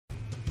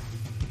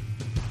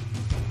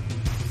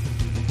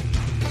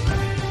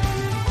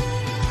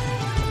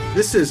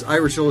This is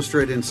Irish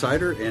Illustrated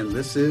Insider, and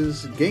this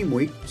is game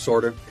week,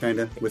 sort of, kind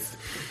of, with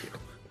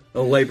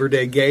a Labor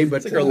Day game. But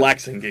it's like a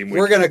relaxing game week.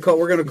 We're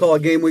gonna call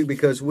it game week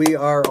because we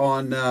are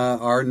on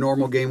our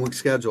normal game week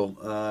schedule.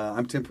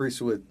 I'm Tim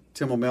Priest with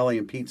Tim O'Malley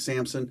and Pete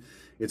Sampson.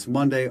 It's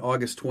Monday,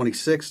 August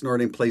 26th. Notre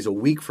Dame plays a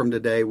week from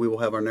today. We will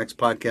have our next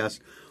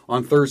podcast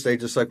on Thursday,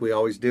 just like we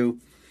always do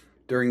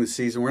during the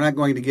season. We're not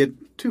going to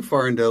get too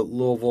far into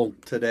Louisville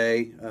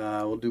today.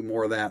 We'll do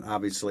more of that,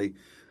 obviously,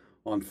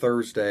 on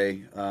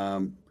Thursday.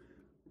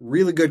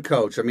 Really good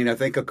coach. I mean, I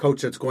think a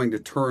coach that's going to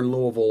turn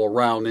Louisville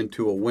around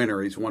into a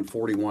winner. He won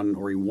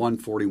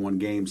 41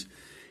 games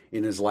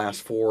in his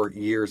last 4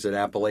 years at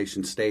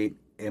Appalachian State.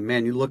 And,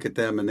 man, you look at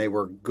them, and they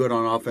were good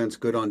on offense,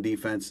 good on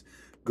defense,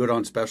 good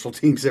on special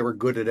teams. They were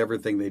good at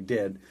everything they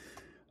did.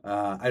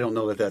 I don't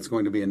know that that's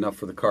going to be enough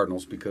for the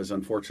Cardinals because,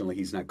 unfortunately,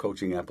 he's not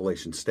coaching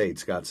Appalachian State.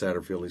 Scott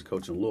Satterfield, he's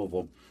coaching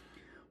Louisville.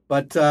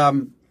 But,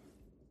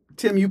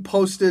 Tim, you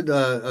posted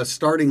a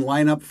starting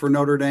lineup for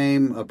Notre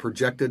Dame, a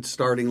projected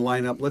starting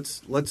lineup.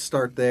 Let's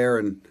start there.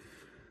 And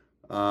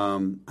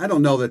I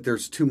don't know that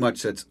there's too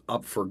much that's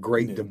up for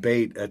great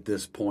debate at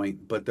this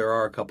point, but there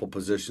are a couple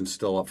positions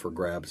still up for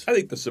grabs. I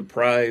think the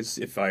surprise,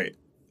 if I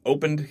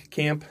opened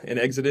camp and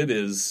exited,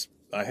 is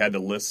I had to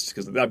list,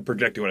 because I'm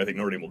projecting what I think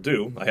Notre Dame will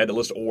do. I had to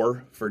list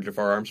Orr for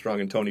Jafar Armstrong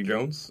and Tony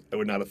Jones. I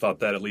would not have thought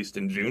that at least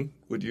in June,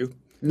 would you?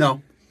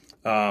 No.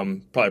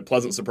 Probably a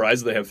pleasant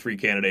surprise. They have three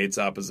candidates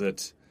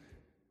opposite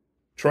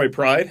Troy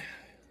Pride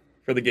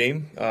for the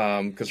game,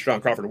 because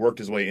Sean Crawford worked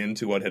his way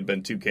into what had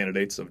been two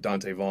candidates of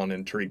Dante Vaughn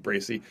and Tariq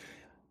Bracy.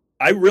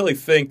 I would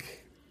think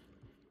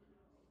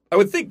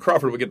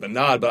Crawford would get the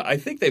nod, but I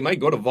think they might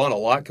go to Vaughn a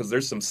lot because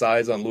there's some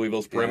size on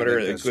Louisville's perimeter,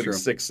 including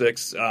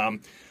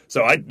 6'6".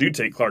 So I do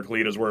take Clark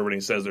Leita's word when he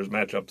says there's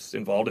matchups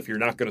involved. If you're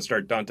not going to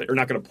start Dante, or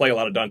not going to play a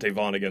lot of Dante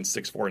Vaughn against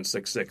 6'4" and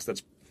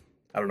 6'6",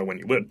 I don't know when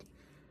you would.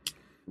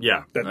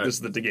 Yeah. This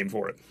is the game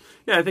for it.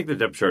 Yeah, I think the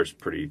depth chart is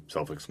pretty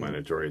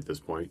self-explanatory at this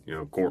point.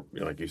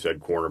 Like you said,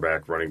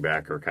 cornerback, running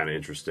back are kind of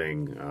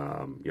interesting.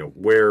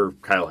 Where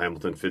Kyle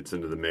Hamilton fits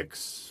into the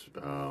mix.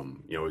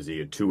 Is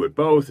he a 2 at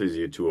both? Is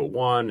he a 2 at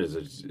 1?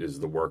 Is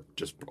the work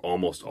just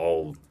almost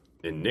all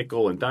in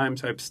nickel and dime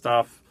type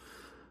stuff?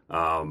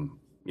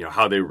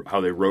 How they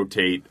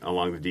rotate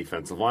along the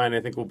defensive line,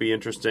 I think, will be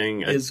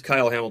interesting. Is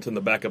Kyle Hamilton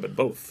the backup at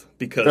both?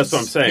 Because that's what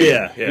I'm saying.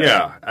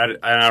 Yeah.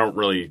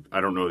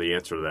 I don't know the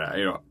answer to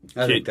that.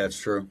 I think that's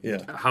true. Yeah.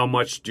 How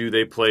much do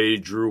they play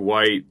Drew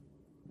White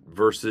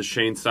versus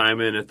Shane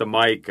Simon at the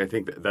mic? I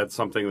think that's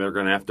something they're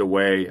going to have to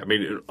weigh. I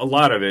mean, a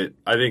lot of it,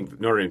 I think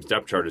Notre Dame's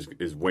depth chart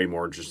is way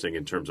more interesting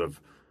in terms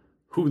of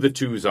who the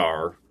twos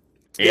are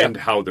and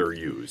how they're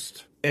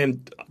used.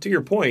 And to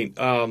your point,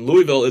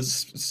 Louisville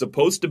is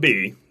supposed to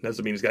be,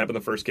 doesn't mean it's going to happen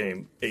in the first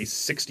game, a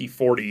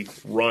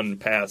 60-40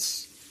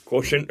 run-pass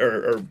quotient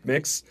or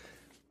mix.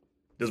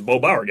 Does Bo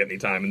Bauer get any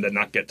time and then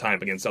not get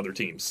time against other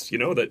teams?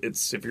 That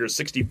it's if you're a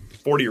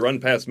 60-40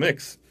 run-pass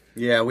mix.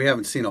 Yeah, we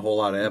haven't seen a whole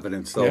lot of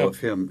evidence, though,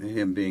 of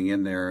him being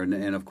in there.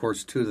 And, of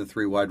course, 2 of the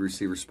 3 wide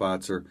receiver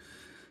spots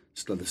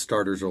the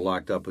starters are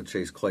locked up with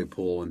Chase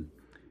Claypool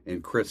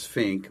and Chris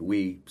Fink.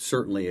 We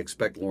certainly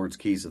expect Lawrence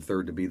Keys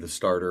III to be the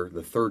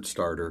third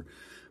starter,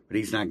 but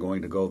he's not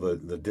going to go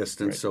the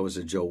distance. Right. So is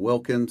it Joe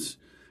Wilkins?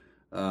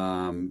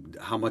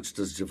 How much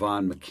does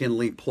Javon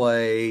McKinley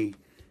play?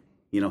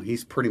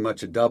 He's pretty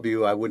much a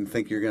W. I wouldn't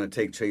think you're going to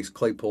take Chase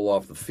Claypool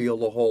off the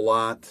field a whole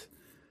lot.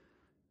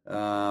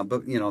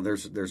 But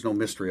there's no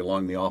mystery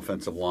along the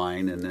offensive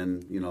line. And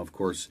then, of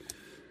course,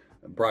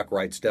 Brock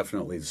Wright's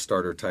definitely the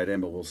starter tight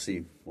end, but we'll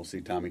see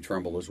Tommy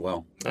Tremble as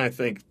well. I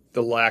think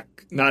the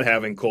not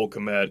having Cole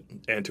Kmet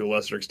and to a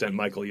lesser extent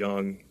Michael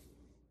Young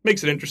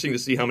makes it interesting to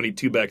see how many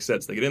two-back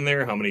sets they get in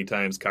there, how many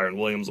times Kyron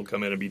Williams will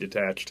come in and be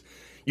detached.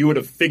 You would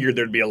have figured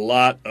there'd be a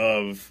lot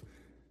of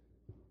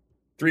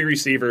 3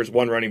 receivers,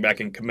 1 running back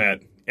in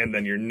Kmet, and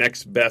then your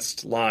next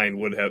best line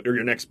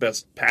your next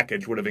best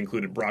package would have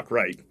included Brock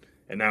Wright.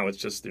 And now it's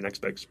just your next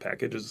best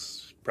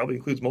package probably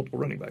includes multiple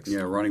running backs.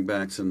 Yeah, running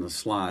backs in the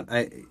slot.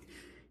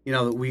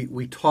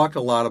 We talked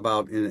a lot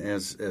about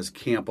as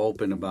camp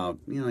opened about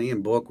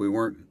Ian Book. We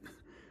weren't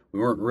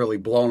really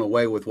blown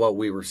away with what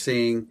we were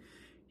seeing.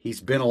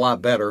 He's been a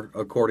lot better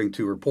according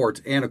to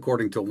reports and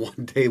according to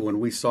one day when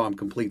we saw him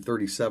complete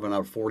 37 out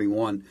of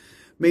 41,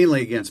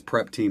 mainly against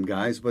prep team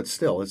guys, but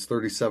still it's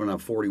 37 out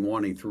of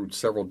 41. He threw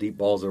several deep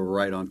balls that were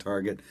right on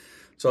target,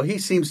 so he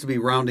seems to be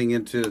rounding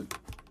into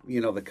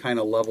the kind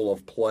of level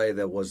of play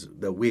that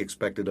we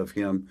expected of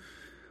him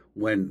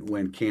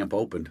when camp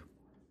opened.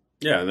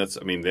 Yeah,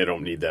 and they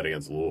don't need that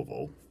against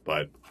Louisville,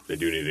 but they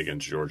do need it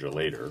against Georgia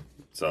later.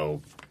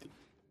 So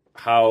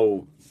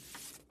how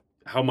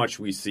much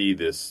we see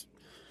this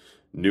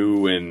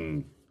new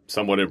and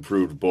somewhat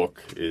improved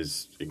Book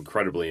is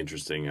incredibly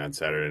interesting on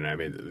Saturday night. I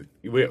mean,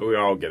 we're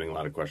all getting a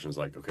lot of questions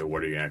like, okay,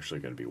 what are you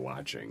actually going to be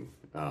watching?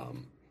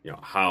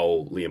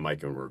 How Liam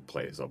Eichenberg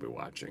plays, I'll be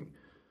watching.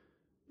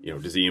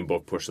 Does Ian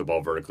Book push the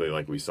ball vertically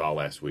like we saw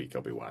last week?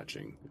 I'll be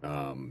watching.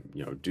 Are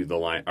the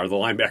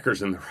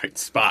linebackers in the right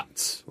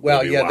spots?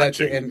 Well, We'll yeah,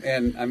 watching.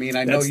 and I mean,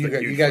 I know That's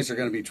you guys are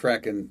going to be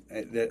tracking.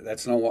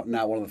 That's not one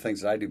of the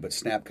things that I do, but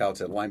snap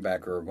counts at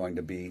linebacker are going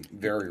to be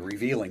very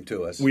revealing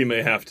to us. We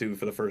may have to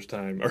for the first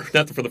time, or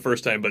not for the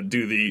first time, but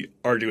do the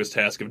arduous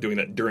task of doing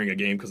that during a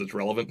game because it's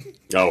relevant.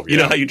 Oh, yeah. You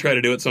know how you try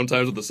to do it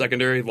sometimes with the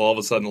secondary? Well, all of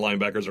a sudden the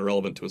linebackers are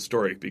relevant to a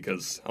story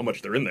because how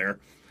much they're in there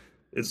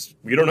is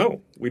we don't know.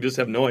 We just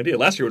have no idea.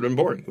 Last year would have been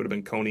boring. Would have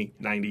been Coney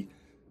 90,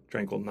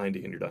 Tranquil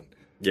 90, and you're done.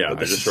 Yeah,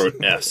 I just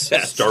wrote S.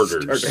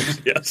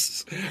 Starters.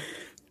 Yes.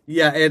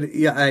 Yeah,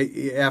 and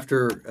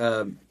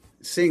after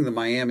seeing the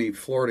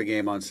Miami-Florida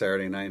game on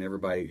Saturday night,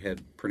 everybody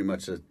had pretty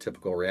much a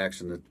typical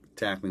reaction. The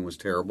tackling was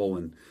terrible,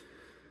 and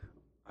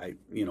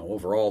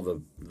overall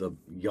the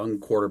young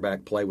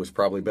quarterback play was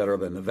probably better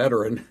than the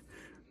veteran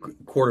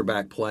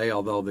quarterback play,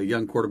 although the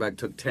young quarterback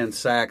took 10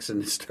 sacks,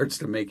 and it starts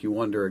to make you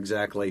wonder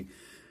exactly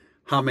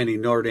how many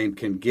Notre Dame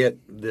can get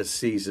this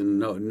season,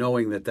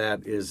 knowing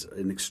that is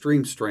an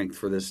extreme strength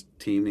for this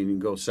team, and you can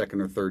go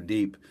second or third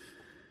deep,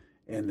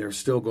 and they're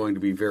still going to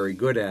be very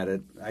good at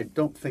it. I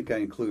don't think I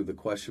included the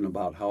question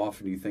about how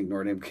often do you think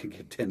Notre Dame can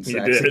get 10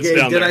 sacks did. a It's game.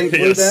 down Did there. I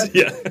include Yes. that?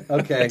 Yeah.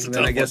 Okay, It's a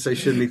then I tough guess I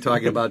shouldn't be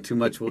talking about too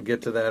much. We'll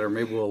get to that, or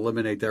maybe we'll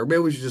eliminate that. Or maybe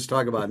we should just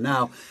talk about it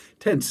now.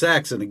 10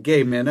 sacks in a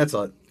game, man, that's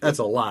a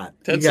lot.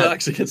 10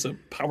 sacks against a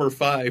Power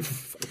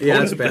 5 Yeah,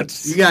 that's opponent.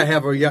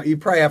 bad. You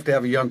probably have to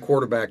have a young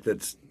quarterback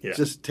that's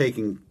just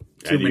taking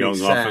too And many young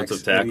sacks.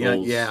 offensive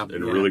tackles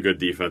and really good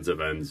defensive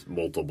ends,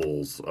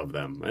 multiples of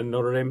them. And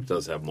Notre Dame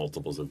does have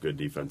multiples of good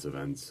defensive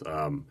ends.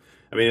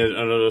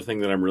 Another thing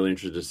that I'm really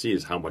interested to see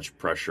is how much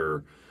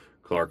pressure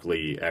Clark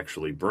Lee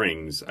actually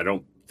brings. I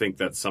don't think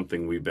that's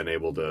something we've been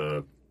able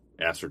to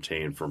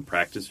ascertain from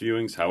practice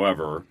viewings.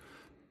 However,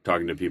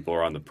 talking to people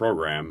around the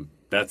program,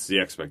 that's the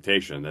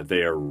expectation, that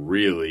they are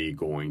really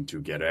going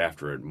to get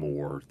after it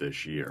more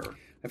this year.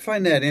 I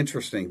find that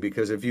interesting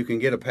because if you can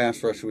get a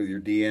pass rush with your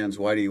DNs,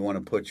 why do you want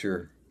to put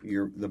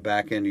the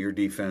back end of your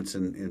defense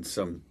in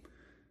some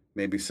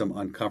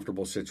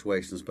uncomfortable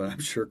situations? But I'm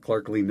sure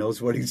Clark Lee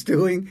knows what he's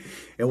doing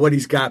and what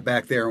he's got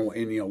back there,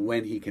 and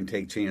when he can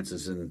take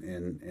chances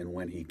and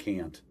when he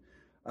can't.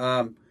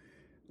 I'm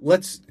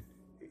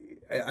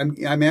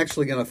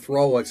actually going to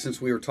throw it,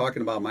 since we were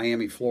talking about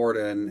Miami,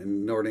 Florida,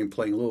 and Notre Dame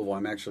playing Louisville.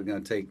 I'm actually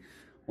going to take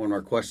one of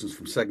our questions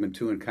from segment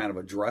 2 and kind of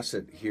address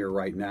it here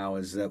right now.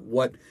 Is that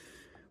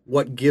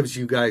what gives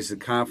you guys the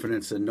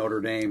confidence that Notre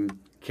Dame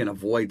can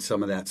avoid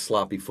some of that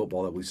sloppy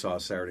football that we saw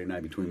Saturday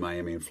night between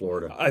Miami and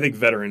Florida? I think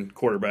veteran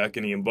quarterback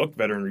in Ian Book,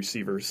 veteran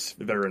receivers,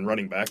 veteran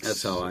running backs.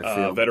 That's how I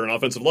feel. Veteran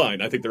offensive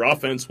line. I think their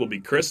offense will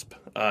be crisp.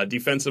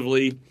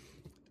 Defensively,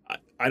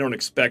 I don't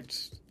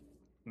expect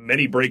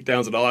many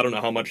breakdowns at all. I don't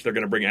know how much they're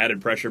going to bring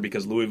added pressure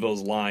because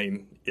Louisville's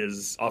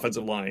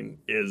offensive line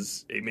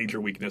is a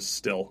major weakness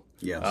still.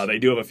 Yes. They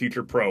do have a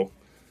future pro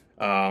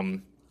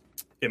in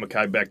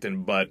Mekhi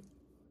Becton, but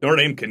Notre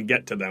Dame can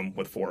get to them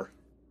with 4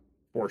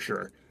 for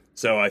sure.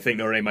 So I think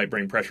Notre Dame might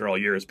bring pressure all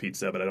year, as Pete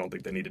said, but I don't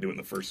think they need to do it in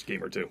the first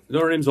game or two.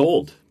 Notre Dame's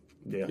old.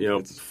 Yeah,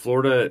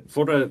 Florida was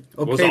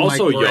Okay,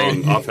 also Mike Bray.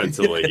 young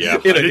offensively. Yeah,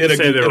 In a- I didn't in a-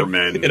 say they in were a-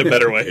 men in a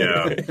better way.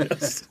 Yeah,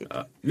 Yes.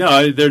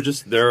 no,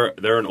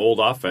 they're an old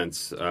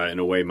offense in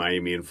a way.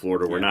 Miami and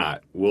Florida were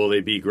not. Will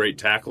they be great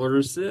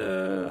tacklers?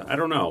 I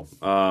don't know,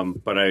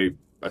 but I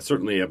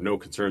certainly have no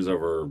concerns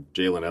over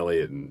Jalen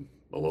Elliott and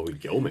Alohi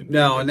Gilman.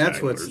 No, and that's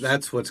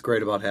tacklers. what's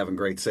great about having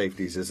great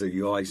safeties is that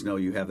you always know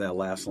you have that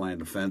last line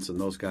defense, and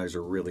those guys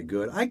are really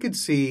good. I could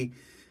see,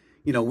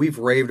 we've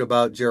raved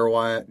about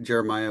Jeremiah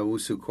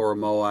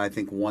Owusu-Koramoah. I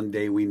think one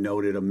day we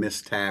noted a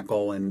missed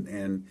tackle,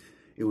 and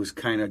it was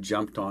kind of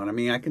jumped on. I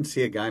mean, I can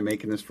see a guy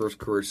making his first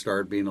career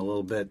start being a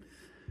little bit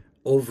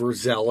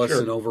overzealous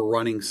and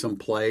overrunning some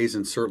plays,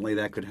 and certainly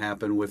that could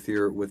happen with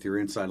your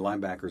inside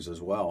linebackers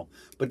as well.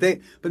 But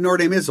Notre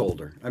Dame is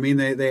older. I mean,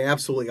 they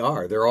absolutely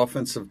are. Their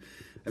offensive.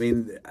 I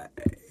mean,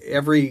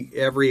 every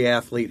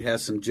athlete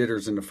has some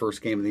jitters in the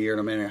first game of the year,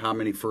 no matter how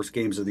many first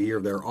games of the year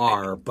there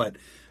are. But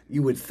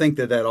you would think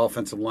that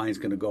offensive line is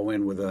going to go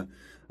in with a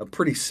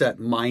pretty set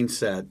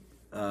mindset.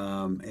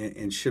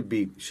 And should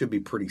be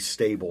pretty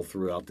stable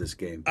throughout this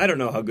game. I don't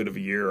know how good of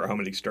a year or how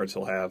many starts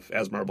he'll have,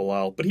 Asmar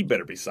Bilal, but he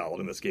better be solid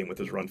in this game with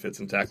his run fits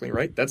and tackling,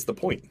 right? That's the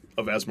point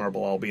of Asmar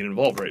Bilal being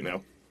involved right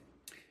now.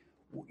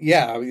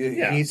 Yeah,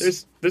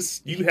 there's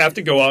this. You have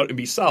to go out and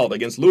be solid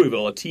against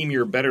Louisville, a team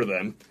you're better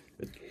than,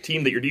 a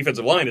team that your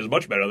defensive line is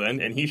much better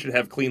than, and he should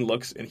have clean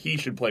looks and he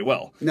should play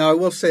well. Now, I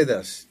will say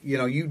this: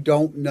 you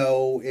don't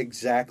know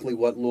exactly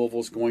what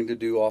Louisville's going to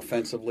do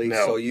offensively,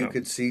 so you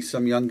could see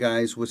some young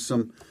guys with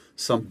some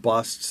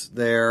busts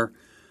there.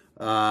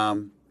 I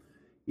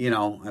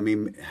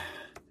mean,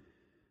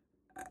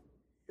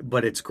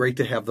 but it's great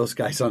to have those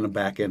guys on the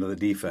back end of the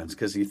defense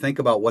because you think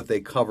about what they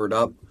covered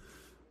up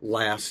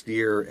last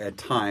year at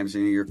times,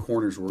 and your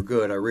corners were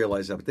good. I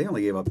realize that, but they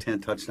only gave up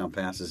 10 touchdown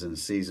passes in the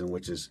season,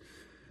 which is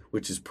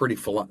pretty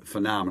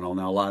phenomenal.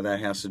 Now, a lot of that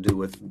has to do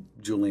with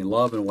Julian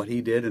Love and what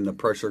he did and the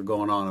pressure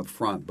going on up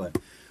front, but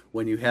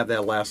when you have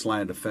that last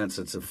line of defense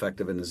that's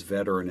effective and as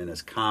veteran and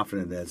as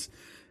confident as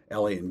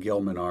Elliott and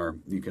Gilman are,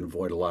 you can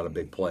avoid a lot of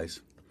big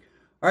plays.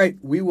 All right,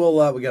 we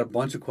got a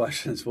bunch of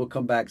questions. We'll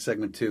come back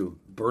segment 2,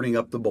 burning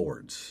up the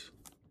boards.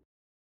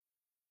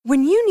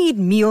 When you need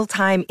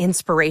mealtime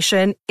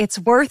inspiration, it's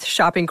worth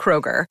shopping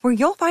Kroger, where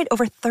you'll find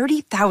over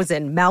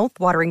 30,000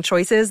 mouth-watering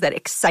choices that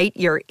excite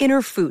your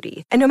inner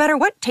foodie. And no matter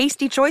what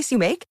tasty choice you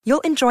make,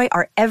 you'll enjoy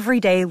our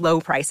everyday low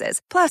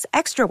prices, plus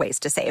extra ways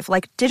to save,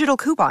 like digital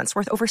coupons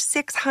worth over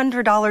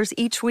 $600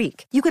 each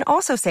week. You can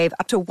also save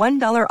up to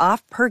 $1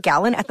 off per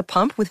gallon at the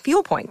pump with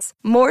fuel points.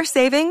 More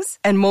savings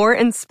and more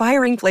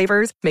inspiring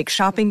flavors make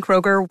shopping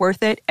Kroger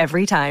worth it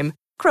every time.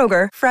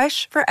 Kroger,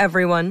 fresh for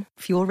everyone.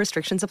 Fuel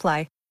restrictions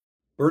apply.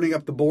 Burning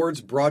Up the Boards,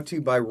 brought to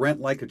you by Rent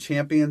Like a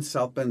Champion,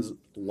 South Bend's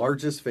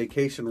largest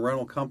vacation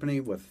rental company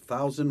with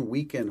 1,000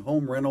 weekend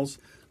home rentals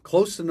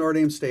close to Notre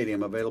Dame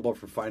Stadium, available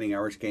for Fighting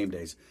Irish game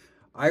days.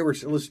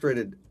 Irish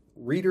Illustrated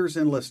readers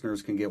and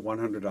listeners can get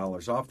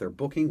 $100 off their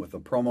booking with the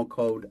promo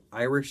code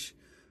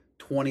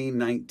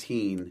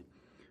IRISH2019.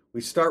 We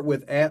start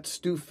with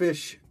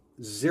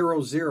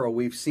 @StewFish00.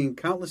 We've seen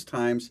countless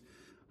times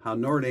how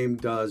Notre Dame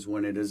does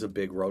when it is a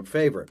big road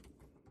favorite.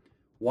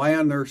 Why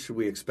on earth should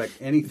we expect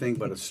anything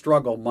but a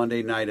struggle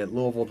Monday night at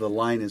Louisville? The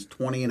line is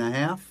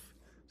 20.5. Is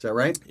that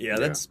right? Yeah,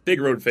 that's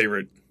big road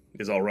favorite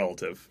is all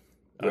relative.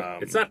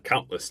 It's not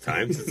countless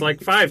times. It's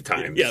like 5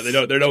 times. Yeah,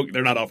 they're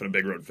not often a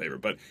big road favorite,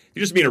 but you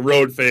just mean a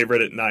road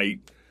favorite at night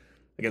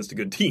against a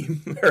good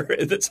team.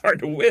 That's hard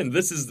to win.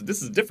 This is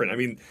different. I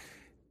mean,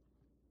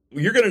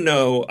 you're going to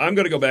know. I'm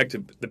going to go back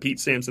to the Pete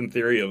Sampson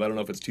theory of, I don't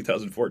know if it's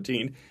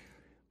 2014.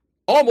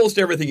 Almost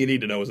everything you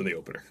need to know is in the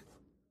opener.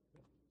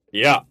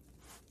 Yeah.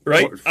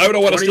 Right? I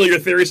don't want to steal your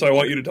theory, so I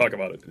want you to talk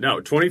about it.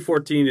 No,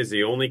 2014 is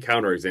the only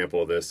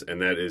counterexample of this,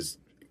 and that is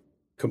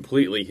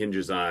completely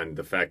hinges on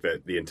the fact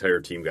that the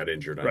entire team got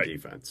injured on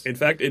defense. In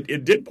fact,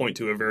 it did point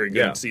to a very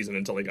good season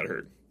until they got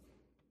hurt.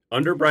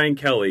 Under Brian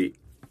Kelly,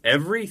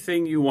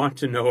 everything you want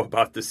to know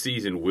about the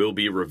season will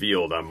be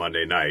revealed on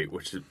Monday night,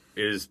 which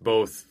is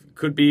both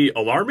could be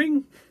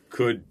alarming,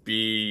 could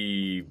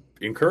be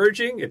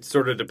encouraging. It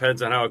sort of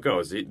depends on how it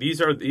goes.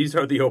 These are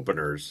the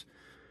openers.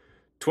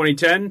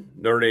 2010,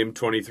 Notre Dame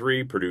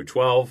 23, Purdue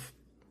 12.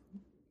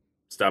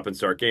 Stop and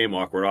start game,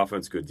 awkward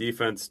offense, good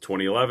defense.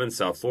 2011,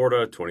 South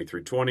Florida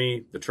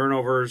 23-20. The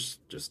turnovers,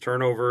 just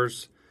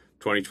turnovers.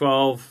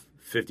 2012,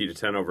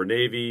 50-10 over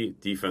Navy.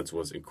 Defense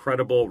was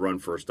incredible. Run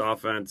first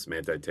offense.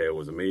 Manti Te'o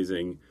was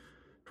amazing.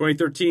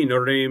 2013,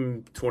 Notre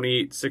Dame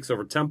 28-6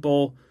 over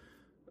Temple.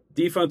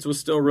 Defense was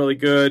still really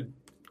good.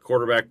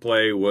 Quarterback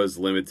play was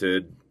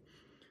limited.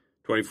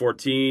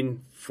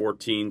 2014,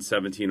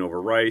 14-17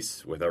 over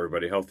Rice. With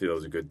everybody healthy, that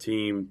was a good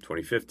team.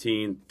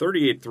 2015,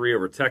 38-3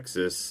 over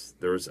Texas.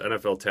 There was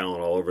NFL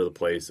talent all over the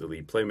place,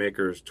 elite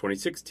playmakers.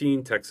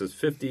 2016, Texas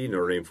 50,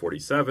 Notre Dame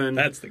 47.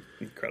 That's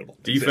incredible.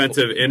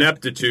 Defensive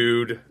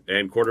ineptitude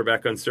and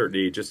quarterback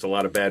uncertainty, just a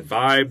lot of bad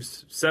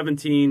vibes.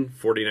 17,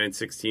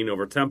 49-16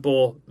 over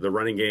Temple. The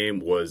running game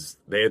was,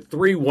 they had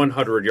 3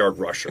 100-yard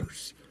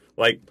rushers.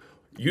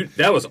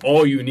 That was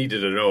all you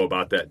needed to know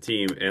about that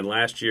team. And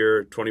last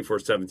year,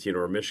 24-17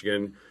 over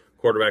Michigan.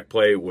 Quarterback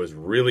play was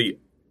really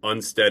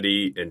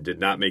unsteady and did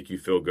not make you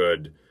feel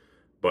good.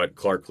 But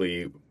Clark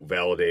Lee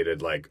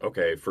validated,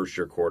 okay,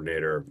 first-year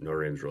coordinator,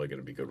 Notre Dame's really going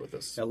to be good with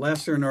this. Yeah,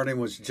 last year, Notre Dame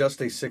was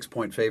just a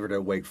 6-point favorite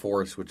at Wake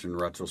Forest, which in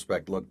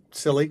retrospect looked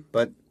silly.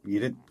 But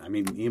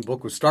Ian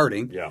Book was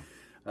starting. Yeah.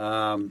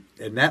 And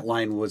that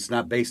line was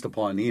not based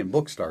upon Ian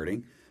Book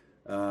starting.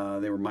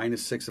 They were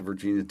 -6 at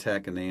Virginia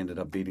Tech, and they ended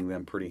up beating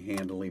them pretty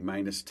handily.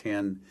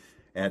 -10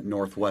 at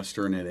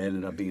Northwestern, and it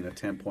ended up being a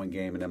 10-point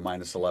game, and then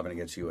 -11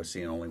 against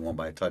USC, and only won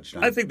by a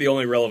touchdown. I think the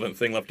only relevant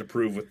thing left to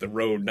prove with the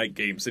road night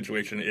game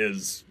situation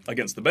is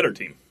against the better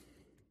team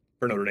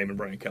for Notre Dame and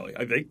Brian Kelly.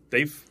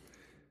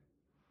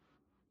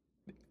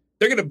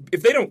 They're gonna,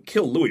 if they don't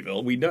kill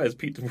Louisville, we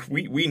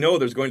know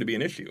there's going to be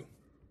an issue.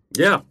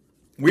 Yeah.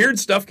 Weird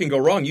stuff can go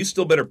wrong. You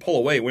still better pull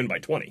away, win by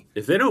 20.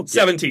 If they don't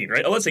 17,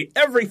 right? Let's say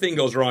everything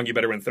goes wrong, you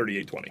better win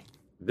 38-20.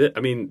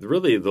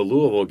 Really, the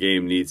Louisville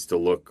game needs to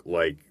look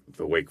like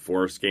the Wake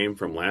Forest game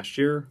from last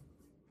year.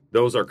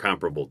 Those are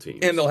comparable teams.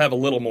 And they'll have a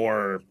little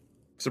more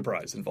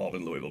surprise involved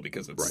in Louisville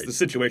because the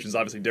situation's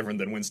obviously different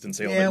than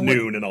Winston-Salem at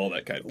noon and all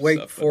that kind of stuff.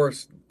 Wake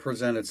Forest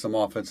presented some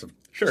offensive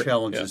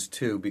challenges,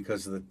 too,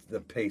 because of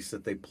the pace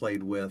that they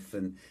played with.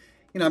 And,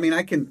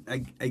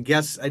 I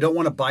guess I don't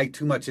want to buy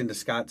too much into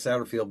Scott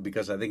Satterfield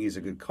because I think he's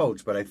a good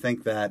coach, but I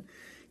think that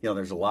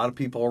there's a lot of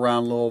people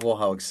around Louisville,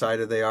 how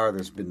excited they are.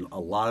 There's been a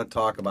lot of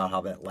talk about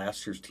how that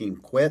last year's team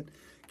quit.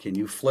 Can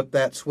you flip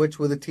that switch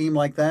with a team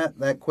like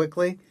that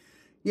quickly?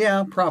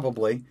 Yeah,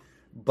 probably.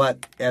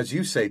 But as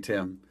you say,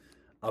 Tim,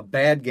 a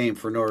bad game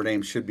for Notre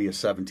Dame should be a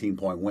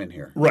 17-point win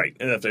here. Right.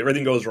 And if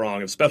everything goes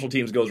wrong, if special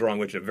teams goes wrong,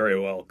 which it very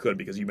well could,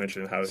 because you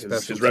mentioned how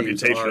his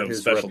reputation of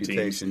special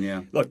teams.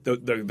 Yeah. Look,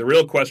 the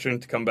real question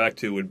to come back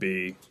to would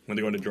be, when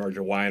they go into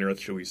Georgia, why on earth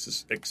should we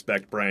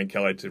expect Brian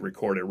Kelly to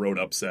record a road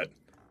upset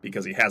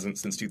because he hasn't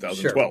since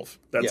 2012. Sure.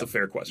 That's Yeah. a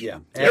fair question. Yeah.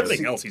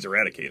 Everything else he's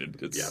eradicated.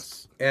 It's,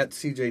 Yes. At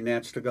CJ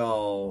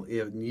Natchtagal,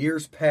 in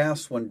years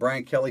past, when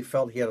Brian Kelly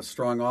felt he had a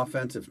strong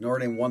offense, if Notre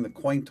Dame won the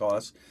coin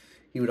toss,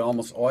 he would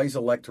almost always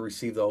elect to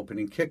receive the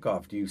opening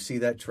kickoff. Do you see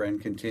that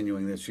trend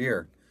continuing this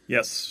year?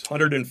 Yes,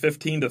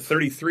 115 to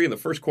 33 in the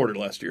first quarter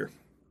last year.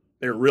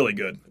 They're really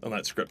good on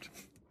that script.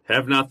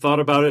 Have not thought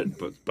about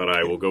it, but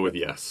I will go with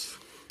yes.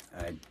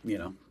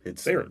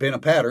 It's They're- been a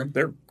pattern.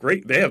 They're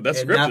great. That And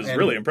script now- is and-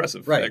 really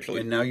impressive, Right.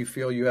 actually. And now you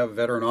feel you have a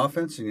veteran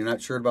offense and you're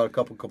not sure about a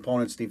couple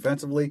components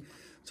defensively.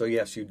 So,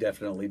 yes, you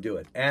definitely do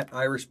it. At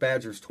Irish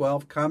Badgers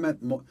 12,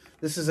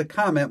 this is a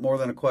comment more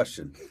than a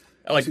question.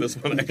 I like this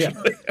one,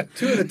 actually.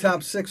 Two of the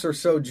top 6 or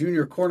so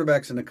junior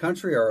cornerbacks in the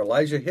country are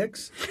Elijah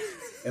Hicks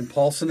and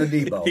Paulson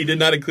Adebo. He did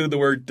not include the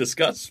word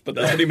discuss, but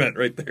that's what he meant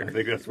right I there.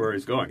 think that's where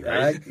he's going,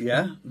 right?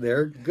 Yeah,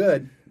 they're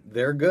good.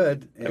 They're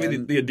good. I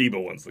mean, the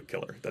Adebo one's the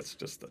killer. That's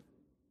just the...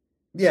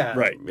 yeah.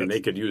 Right. I mean, they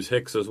could use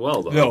Hicks as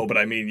well, though. No, but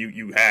I mean,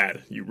 you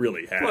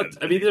really had. Well,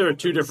 I mean, there are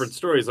two different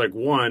stories. Like,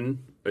 one,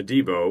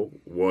 Adebo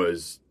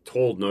was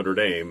told Notre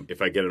Dame,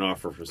 if I get an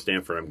offer from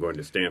Stanford, I'm going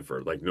to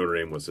Stanford. Like, Notre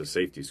Dame was his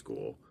safety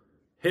school.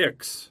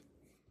 Hicks,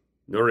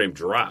 Notre Dame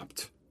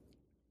dropped,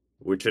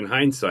 which in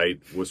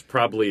hindsight was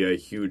probably a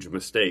huge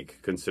mistake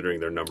considering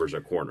their numbers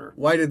at corner.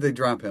 Why did they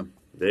drop him?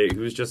 He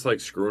was just like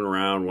screwing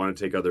around, wanted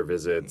to take other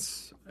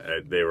visits.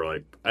 They were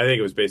like, I think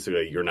it was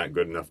basically, you're not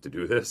good enough to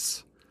do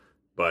this.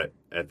 But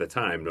at the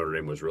time, Notre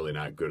Dame was really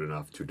not good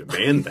enough to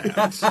demand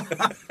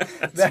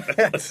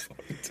that.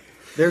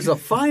 There's a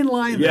fine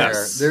line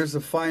Yes. there. There's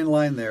a fine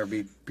line there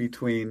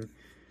between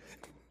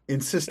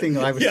insisting,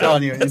 I was Yeah,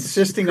 telling you, that's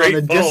insisting on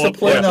great the follow-up.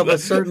 discipline Yeah. of a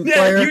certain Yeah,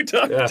 player.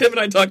 Tim and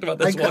I talked about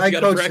this. I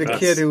coached a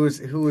kid who was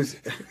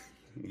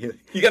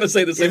You got to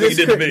say the same And thing you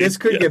did to me. this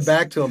could Yes. get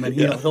back to him, and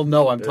he'll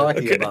know I'm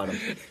talking Okay. about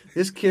him.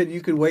 This kid,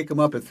 you could wake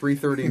him up at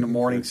 3:30 in the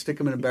morning, stick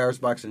him in a batter's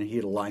box, and he'd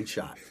hit a line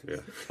shot. He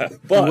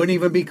wouldn't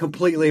even be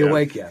completely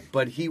awake yet.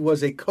 But he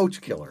was a coach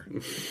killer.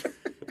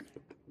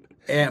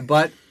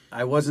 But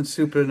I wasn't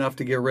stupid enough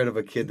to get rid of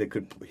a kid that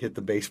could hit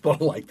the baseball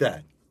like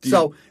that.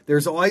 So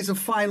there's always a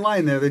fine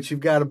line there that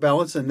you've got to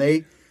balance, and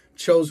they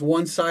chose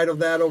one side of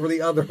that over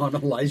the other on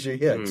Elijah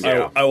Hicks.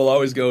 Yeah. I will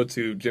always go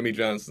to Jimmy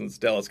Johnson's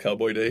Dallas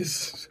Cowboy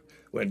days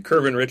when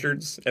Kervin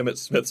Richards, Emmitt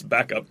Smith's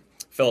backup,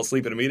 fell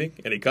asleep at a meeting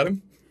and he cut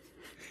him.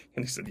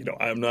 And he said,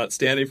 I'm not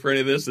standing for any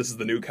of this. This is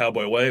the new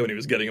Cowboy way when he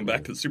was getting him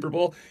back to the Super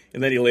Bowl.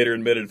 And then he later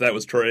admitted if that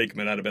was Troy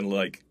Aikman, I'd have been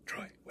like,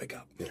 Troy, wake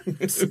up.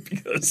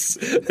 Because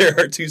there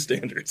are two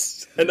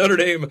standards. And Notre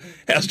Dame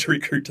has to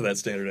recruit to that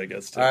standard, I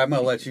guess, too. All right, I'm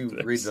going to let you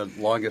read the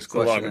longest a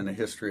long question one. in the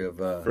history of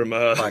From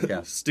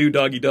podcasts. Stu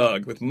Doggy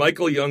Dog. With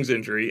Michael Young's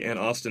injury and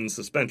Austin's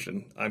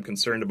suspension, I'm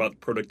concerned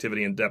about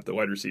productivity and depth at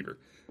wide receiver.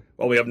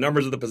 While we have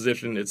numbers of the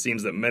position, it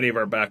seems that many of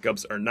our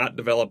backups are not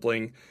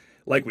developing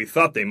like we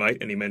thought they might,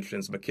 and he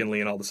mentions McKinley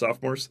and all the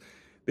sophomores.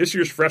 This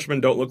year's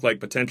freshmen don't look like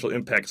potential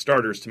impact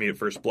starters to me at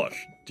first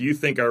blush. Do you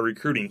think our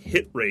recruiting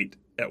hit rate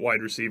at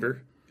wide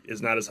receiver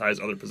is not as high as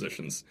other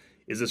positions?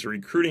 Is this a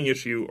recruiting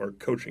issue or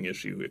coaching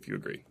issue, if you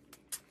agree?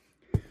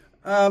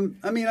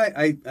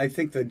 I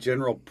think the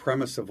general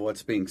premise of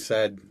what's being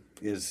said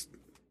is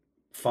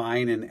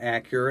fine and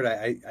accurate.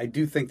 I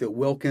do think that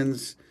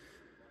Wilkins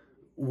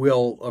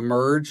will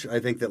emerge. I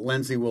think that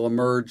Lindsey will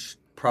emerge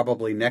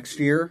probably next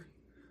year.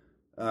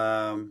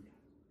 And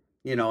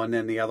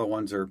then the other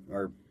ones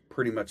are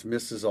pretty much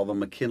misses, although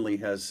McKinley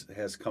has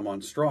come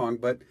on strong.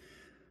 But,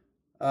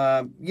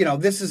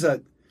 this is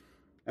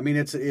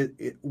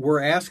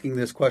we're asking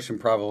this question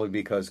probably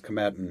because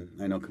Kmet,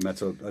 and I know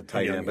Kmet's a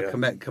tight end, but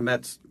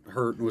Kmet's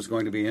hurt was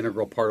going to be an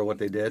integral part of what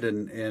they did,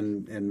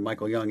 and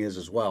Michael Young is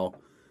as well.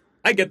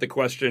 I get the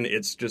question.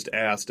 It's just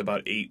asked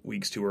about 8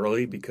 weeks too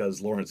early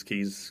because Lawrence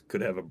Keys could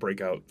have a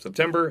breakout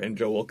September and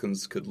Joe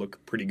Wilkins could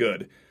look pretty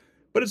good.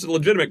 But it's a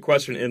legitimate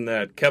question in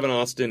that Kevin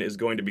Austin is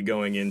going to be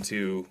going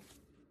into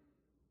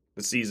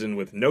the season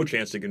with no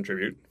chance to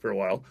contribute for a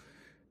while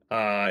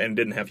and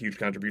didn't have huge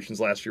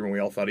contributions last year when we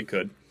all thought he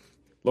could.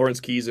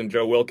 Lawrence Keys and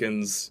Joe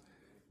Wilkins,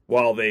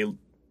 while they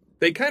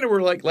kind of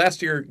were like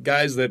last year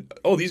guys that,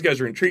 these guys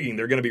are intriguing.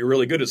 They're going to be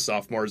really good as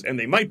sophomores, and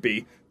they might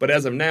be. But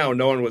as of now,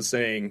 no one was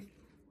saying,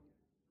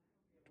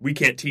 we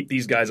can't keep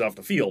these guys off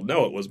the field.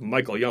 No, it was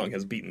Michael Young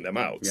has beaten them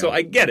out. Yeah. So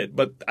I get it,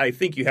 but I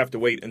think you have to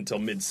wait until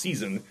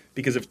mid-season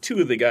because if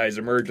two of the guys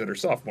emerge that are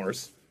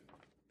sophomores,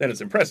 then it's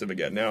impressive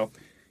again. Now,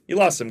 you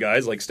lost some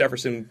guys, like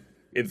Stefferson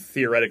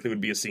theoretically would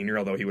be a senior,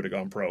 although he would have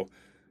gone pro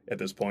at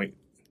this point.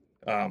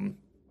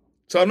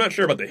 So I'm not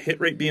sure about the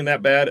hit rate being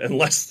that bad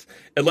unless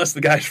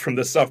the guys from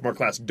this sophomore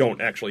class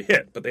don't actually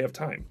hit, but they have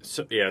time.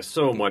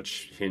 So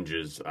much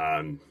hinges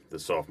on the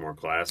sophomore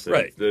class. And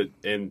Right.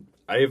 And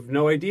I have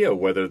no idea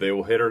whether they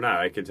will hit or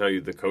not. I can tell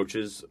you the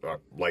coaches,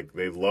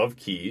 they love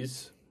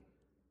Keys.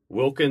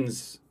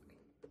 Wilkins,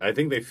 I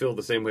think they feel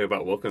the same way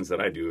about Wilkins that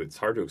I do. It's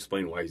hard to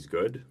explain why he's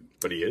good,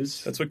 but he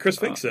is. That's what Chris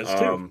Fink says,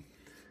 too.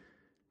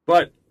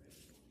 But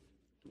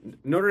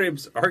Notre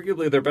Dame's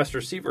arguably their best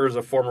receiver is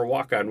a former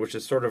walk-on, which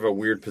is sort of a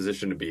weird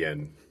position to be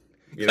in.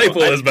 You know,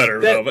 Claypool is better,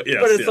 though. But,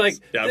 yes, but it's yes. like,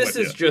 Yeah, I'm this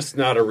with is you. just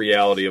not a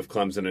reality of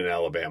Clemson and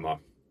Alabama.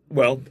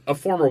 Well, A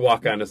former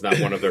walk-on is not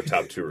one of their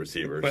top two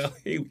receivers.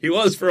 he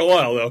was for a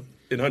while, though,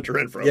 in Hunter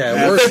Renfrow.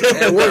 Yeah,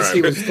 at worst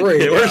he was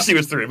 3. At worst he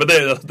was 3,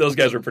 but those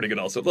guys were pretty good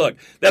also. Look,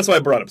 that's why I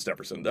brought up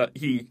Stepperson.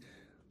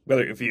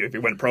 If he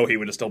went pro, he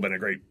would have still been a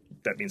great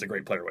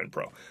player went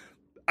pro.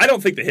 I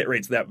don't think the hit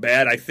rate's that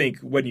bad. I think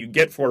when you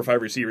get 4 or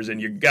 5 receivers in,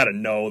 you got to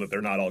know that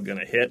they're not all going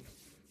to hit.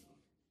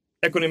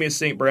 Equanimous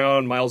St.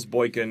 Brown, Miles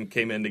Boykin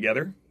came in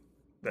together,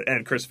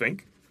 and Chris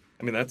Fink.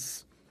 I mean,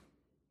 that's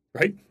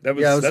right.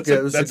 That's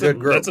a good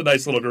group. That's a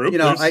nice little group. You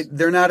know,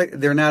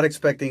 they're not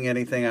expecting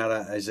anything out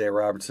of Isaiah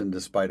Robertson,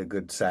 despite a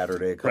good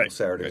Saturday a couple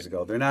Saturdays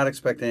ago. They're not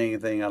expecting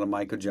anything out of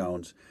Micah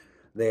Jones.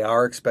 They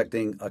are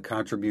expecting a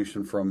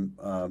contribution from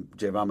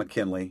Javon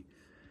McKinley.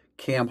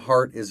 Cam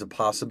Hart is a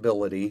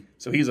possibility.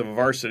 So he's a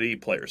varsity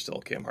player still,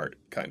 Cam Hart,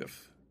 kind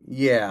of.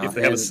 Yeah. If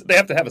they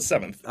have to have a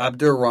 7th.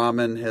 Abdur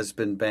Rahman has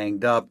been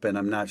banged up, and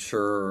I'm not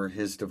sure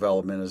his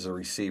development as a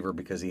receiver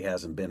because he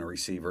hasn't been a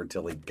receiver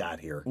until he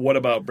got here. What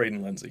about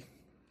Braden Lindsey?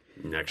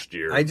 Next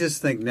year. I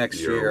just think next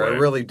year. I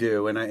really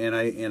do, and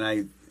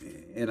I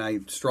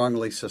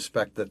strongly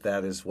suspect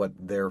that is what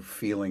they're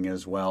feeling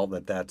as well.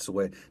 That's the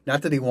way.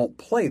 Not that he won't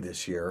play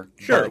this year.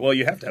 Sure. But, well,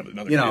 you have to have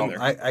another guy in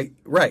there.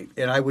 Right,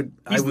 and I would.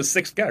 He's the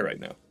 6th guy right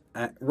now.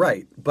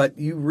 Right, but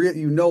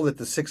you know that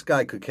the 6th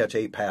guy could catch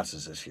 8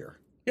 passes this year.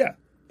 Yeah,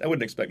 I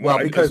wouldn't expect more.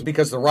 Well,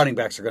 because the running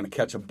backs are going to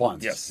catch a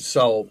bunch. Yes.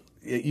 So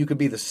you could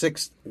be the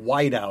 6th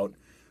wideout,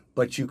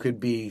 but you could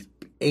be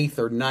 8th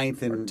or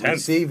 9th in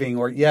receiving,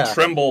 or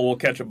Tremble will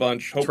catch a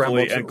bunch,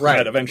 hopefully, and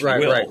Clyde eventually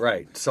will.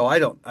 Right. So I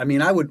don't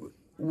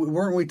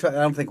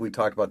think we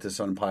talked about this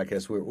on the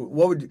podcast.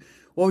 What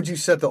would you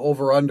set the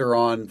over under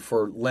on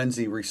for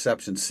Lindsey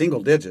reception?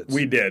 Single digits.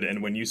 We did,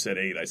 and when you said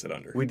 8, I said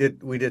under. We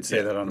did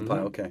say that on the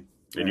podcast. Okay.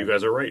 And you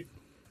guys are right.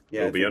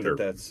 Yeah, it'll be under.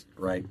 That's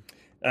right.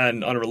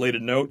 And on a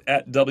related note,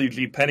 at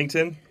WG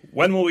Pennington,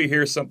 when will we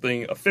hear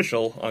something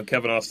official on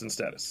Kevin Austin's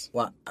status?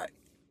 Well,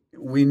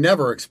 we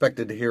never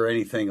expected to hear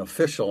anything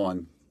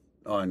official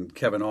on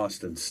Kevin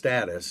Austin's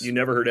status. You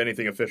never heard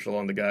anything official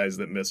on the guys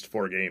that missed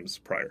 4 games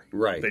prior.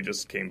 Right. They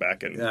just came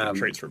back and did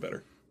trades for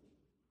better.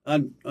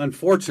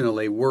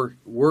 Unfortunately,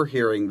 we're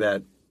hearing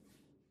that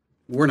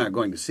we're not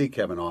going to see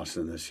Kevin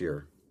Austin this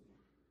year.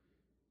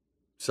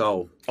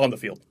 So on the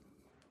field.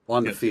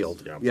 On the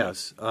field, yeah.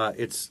 Yes.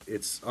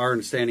 It's our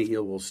understanding he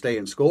will stay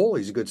in school.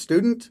 He's a good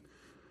student.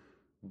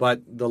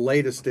 But the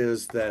latest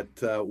is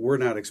that we're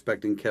not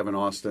expecting Kevin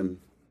Austin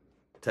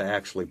to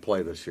actually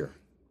play this year.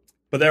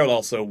 But they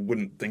also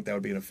wouldn't think that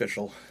would be an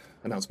official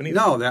announcement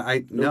either. I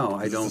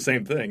don't. It's the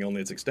same thing,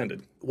 only it's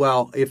extended.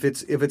 Well, if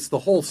it's the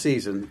whole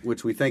season,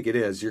 which we think it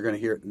is, you're going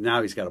to hear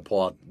now he's got to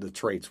pull out the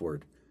traits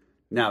word.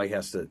 Now he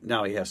has to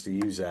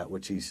use that,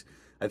 which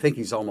I think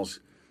he's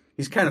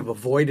kind of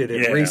avoided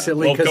it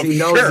recently because he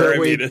knows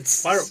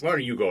that Why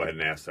don't you go ahead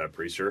and ask that,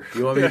 Priester?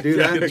 You want me to do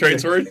that? The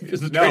traits word?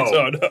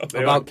 No.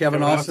 About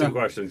Kevin Austin?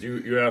 Questions.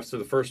 You asked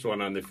the first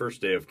one on the first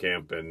day of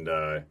camp, and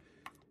it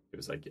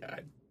was like,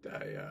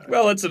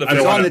 well, it's an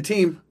official. on the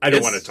team. I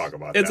don't want to talk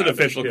about that. It's an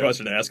official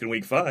question to ask in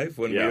week 5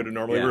 when we would have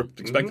normally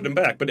expected him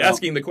back. But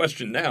asking the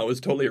question now is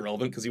totally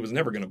irrelevant because he was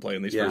never going to play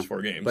in these first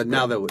 4 games. But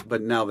now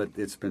that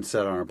it's been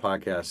said on our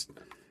podcast,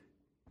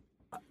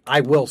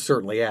 I will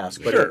certainly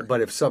ask. But sure. But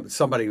if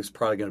somebody was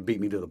probably going to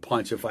beat me to the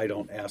punch if I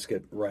don't ask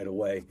it right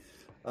away.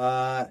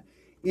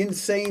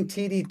 Insane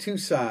TD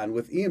Tucson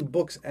with Ian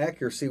Book's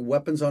accuracy,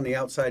 weapons on the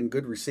outside, and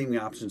good receiving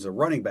options at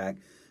running back.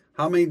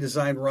 How many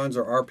design runs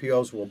or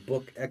RPOs will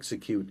Book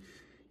execute?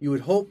 You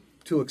would hope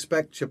to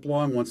expect Chip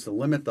Long wants to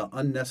limit the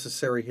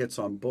unnecessary hits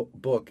on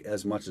Book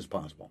as much as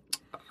possible.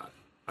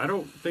 I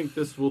don't think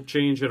this will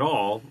change at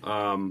all.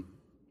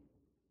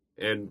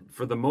 And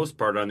for the most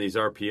part on these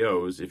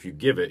RPOs, if you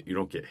give it, you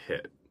don't get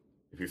hit.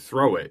 If you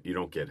throw it, you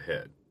don't get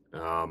hit.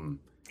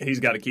 He's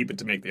got to keep it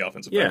to make the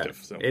offense effective.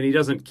 Yeah, so. And he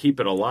doesn't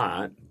keep it a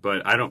lot,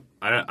 but I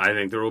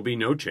think there will be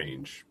no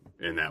change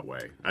in that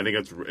way. I think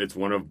it's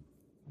one of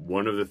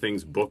the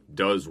things Book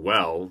does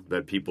well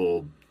that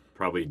people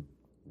probably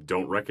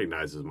don't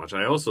recognize as much.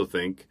 I also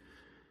think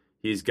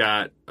he's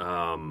got,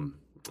 I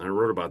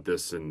wrote about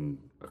this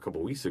a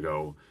couple weeks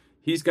ago,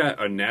 he's got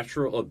a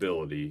natural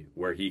ability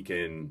where he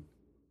can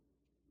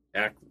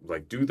act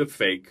like do the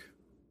fake,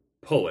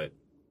 pull it,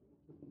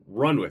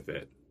 run with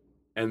it,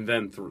 and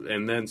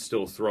then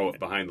still throw it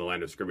behind the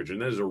line of scrimmage.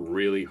 And that is a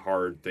really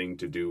hard thing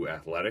to do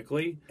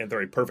athletically. And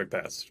throw a perfect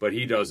pass. But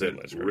he does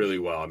it really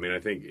well. I mean, I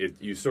think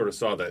you sort of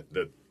saw that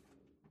the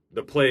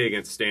play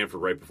against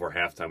Stanford right before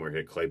halftime where he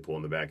hit Claypool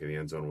in the back of the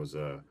end zone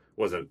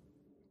wasn't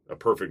a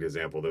perfect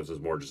example. This was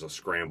more just a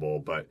scramble,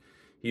 but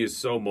he is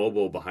so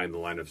mobile behind the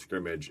line of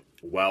scrimmage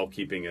while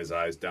keeping his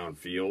eyes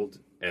downfield,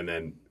 and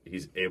then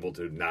he's able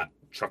to not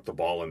chuck the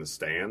ball in the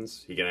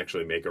stands. He can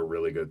actually make a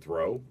really good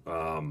throw.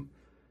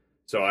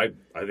 So I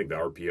think the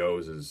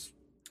RPOs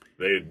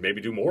they maybe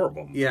do more of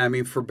them. Yeah, I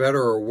mean, for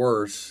better or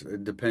worse,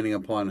 depending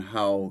upon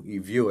how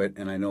you view it,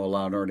 and I know a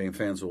lot of Notre Dame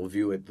fans will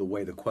view it the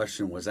way the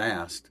question was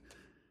asked,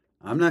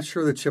 I'm not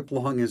sure that Chip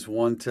Long is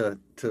one to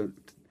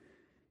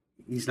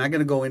he's not going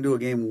to go into a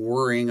game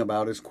worrying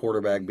about his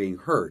quarterback being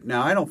hurt.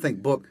 Now, I don't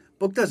think Book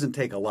doesn't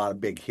take a lot of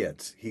big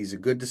hits. He's a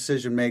good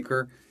decision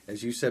maker.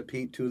 As you said,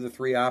 Pete, 2 of the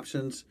 3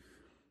 options.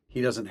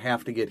 He doesn't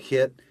have to get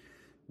hit.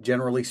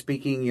 Generally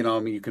speaking,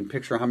 you can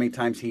picture how many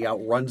times he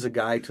outruns a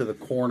guy to the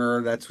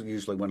corner. That's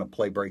usually when a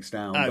play breaks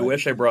down. I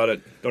wish I brought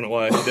it. Don't know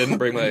why I didn't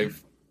bring my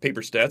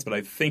paper stats, but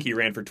I think he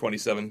ran for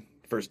 27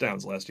 first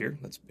downs last year.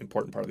 That's an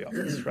important part of the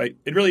offense, right?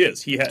 It really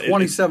is. He had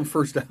 27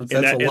 first downs.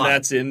 That's a lot. And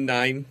that's in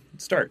 9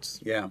 starts.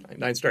 Yeah,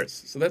 9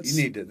 starts. So that's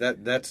you need to.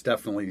 That's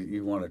definitely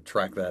you want to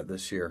track that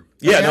this year.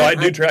 Yeah, no, I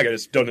do track. I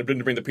just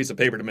didn't bring the piece of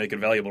paper to make it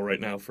valuable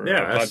right now for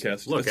our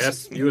podcast.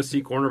 Ask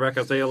USC cornerback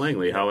Isaiah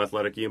Langley how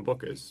athletic Ian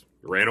Book is.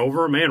 Ran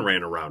over him and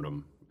ran around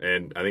him,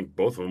 and I think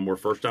both of them were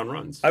first down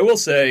runs. I will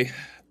say,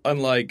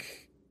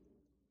 unlike,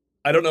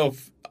 I don't know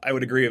if I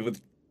would agree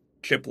with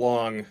Chip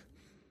Long.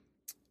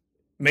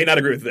 May not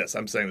agree with this.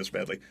 I'm saying this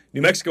badly.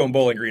 New Mexico and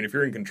Bowling Green, if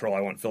you're in control,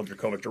 I want Phil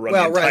Jurkovec to run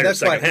the entire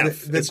second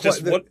half. It's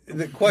just the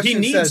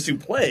question he needs to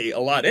play a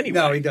lot anyway.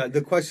 No, he does.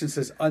 The question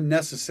says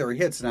unnecessary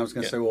hits, and I was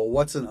going to say, well,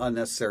 what's an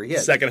unnecessary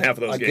hit? Second half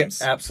of those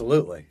games.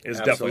 Absolutely. Is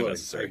definitely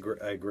necessary.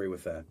 I agree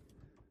with that.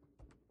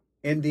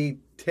 Indy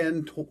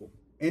 10-12.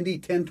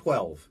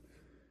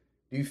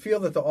 Do you feel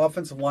that the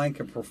offensive line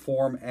can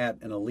perform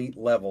at an elite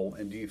level,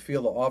 and do you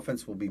feel the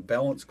offense will be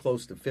balanced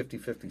close to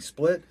 50-50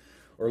 split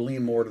or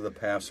lean more to the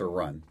pass or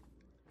run?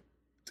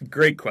 It's a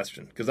great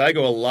question because I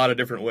go a lot of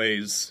different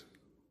ways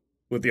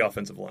with the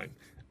offensive line.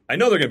 I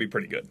know they're going to be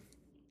pretty good.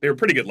 They were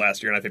pretty good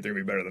last year, and I think they're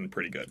going to be better than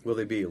pretty good. Will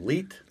they be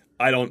elite?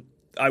 I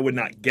would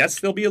not guess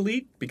they'll be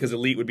elite because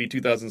elite would be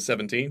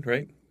 2017,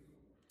 right?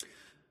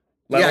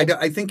 Level? Yeah,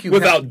 I think you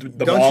without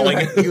the mauling.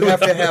 You have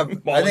to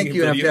have. I think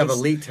you have to have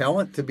elite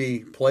talent to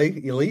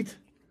play elite.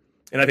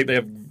 And I think they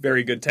have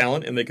very good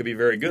talent, and they could be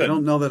very good. I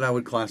don't know that I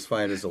would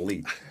classify it as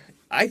elite.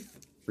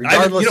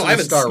 Regardless of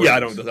the star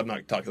ratings. I'm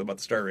not talking about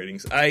the star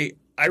ratings.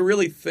 I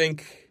really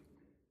think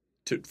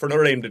for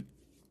Notre Dame to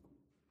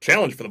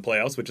challenge for the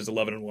playoffs, which is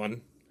 11-1,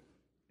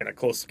 and a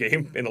close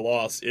game in a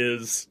loss,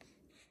 is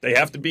they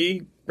have to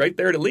be right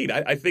there to lead.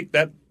 I think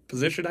that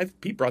position.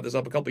 Pete brought this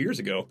up a couple years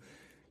ago.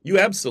 You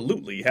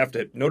absolutely have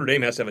to. Notre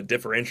Dame has to have a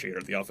differentiator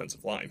at the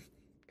offensive line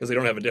because they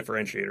don't have a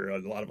differentiator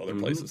at a lot of other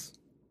places.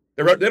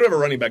 They don't have a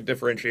running back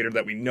differentiator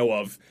that we know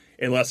of,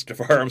 unless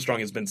Jafar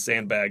Armstrong has been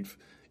sandbagged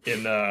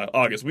in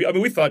August.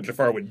 We thought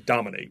Jafar would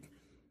dominate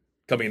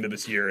coming into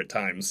this year at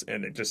times,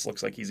 and it just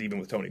looks like he's even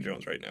with Tony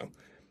Jones right now.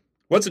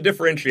 What's a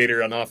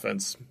differentiator on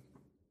offense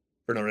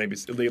for Notre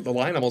Dame? The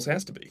line almost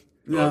has to be.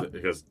 Well,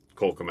 because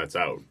Cole Kmet's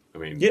out. I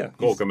mean,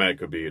 Cole Kmet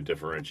could be a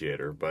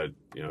differentiator, but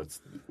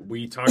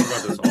we talked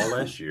about this all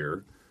last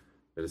year,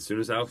 that as soon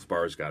as Alex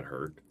Bars got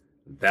hurt,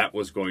 that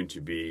was going to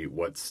be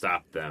what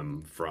stopped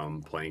them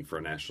from playing for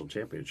a national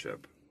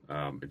championship.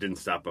 It didn't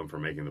stop them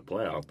from making the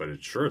playoff, but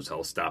it sure as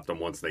hell stopped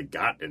them once they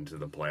got into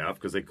the playoff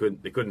because they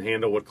couldn't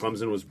handle what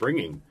Clemson was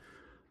bringing.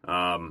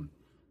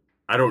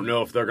 I don't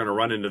know if they're going to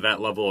run into that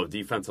level of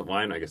defensive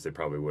line. I guess they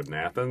probably would in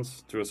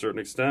Athens to a certain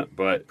extent,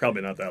 but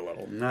probably not that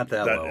level. Not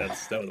that level.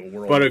 That was a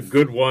world. But a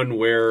good one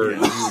where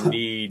you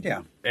need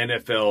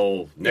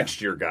NFL next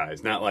year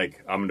guys, not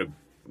like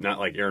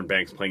Aaron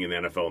Banks playing in the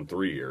NFL in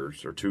 3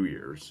 years or 2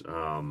 years.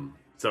 Are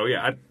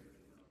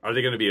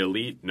they going to be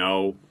elite?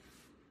 No.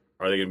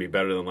 Are they going to be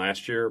better than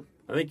last year?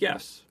 I think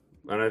yes,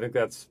 and I think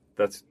that's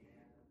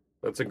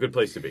a good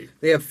place to be.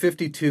 They have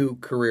 52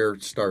 career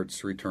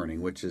starts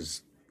returning, which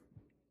is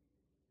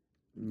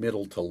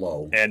middle to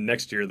low. And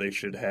next year they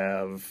should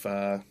have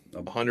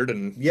 100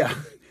 and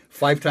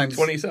 5 times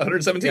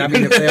 117. Yeah, I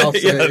mean, if they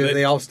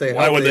all stay healthy,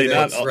 why would they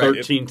not?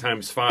 13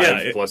 times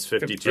 5 plus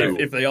 52.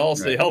 If they all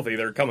stay healthy,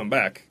 they're coming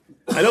back.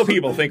 I know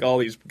people think all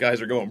these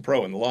guys are going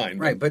pro in the line,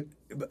 right? But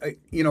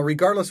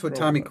regardless what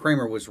Tommy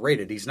Kramer was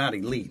rated, he's not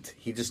elite.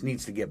 He just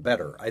needs to get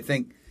better. I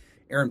think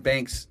Aaron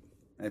Banks.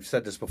 I've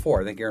said this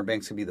before. I think Aaron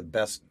Banks can be the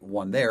best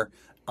one there,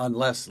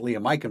 unless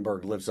Liam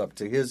Eichenberg lives up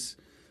to his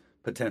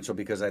potential,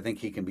 because I think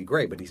he can be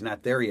great, but he's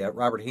not there yet.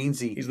 Robert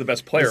Hainsey, he's the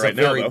best player right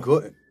now. Very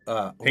good.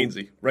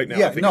 Hainsey right now.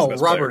 Yeah, I think he's the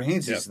best Robert player.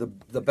 Hainsey's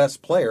the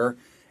best player,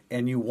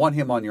 and you want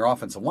him on your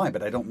offensive line,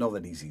 but I don't know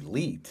that he's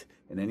elite.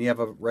 And then you have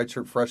a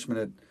redshirt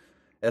freshman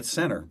at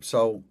center,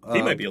 so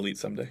he might be elite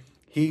someday.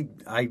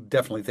 I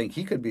definitely think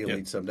he could be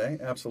elite someday.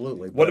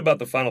 Absolutely. What about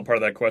the final part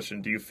of that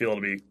question? Do you feel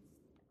to be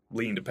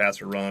lean to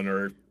pass or run,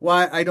 or?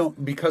 Well, I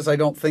don't, because I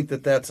don't think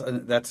that's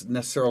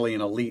necessarily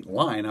an elite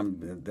line.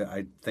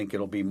 I think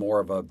it'll be more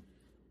of a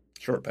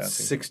short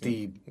passing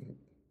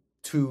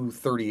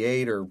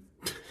 62-38 or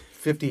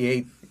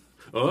 58.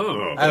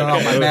 Oh, I don't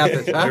know. My math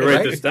is not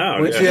write this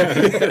down.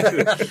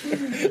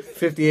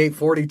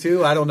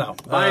 58-42. I don't know.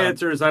 My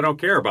answer is I don't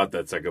care about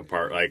that second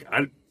part. Like,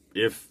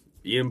 if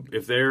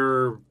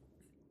they're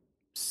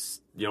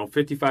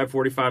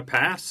 55-45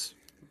 pass,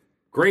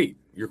 great.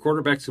 Your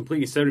quarterback's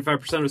completing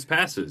 75% of his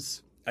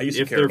passes.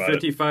 If they're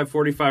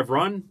 55-45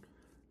 run,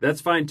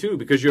 that's fine too,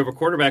 because you have a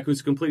quarterback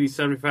who's completing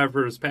 75%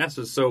 of his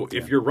passes. So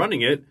if you're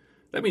running it,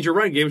 that means your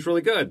running game is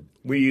really good.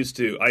 We used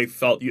to. I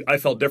felt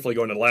differently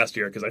going into last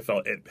year because I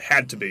felt it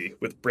had to be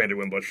with Brandon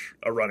Wimbush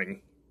a running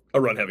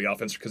a run-heavy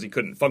offense because he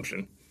couldn't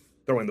function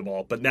throwing the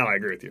ball. But now I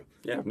agree with you.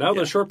 Yeah, now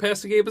the short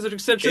passing game is an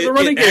extension of the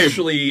running It game.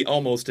 actually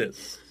almost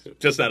is.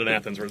 Just not in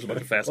Athens where there's a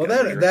bunch of fast Well,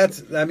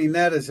 guys.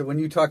 that is when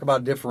you talk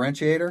about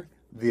differentiator,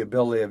 the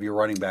ability of your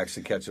running backs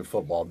to catch a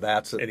football.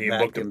 And he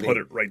looked to put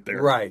it right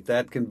there. Right,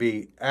 that can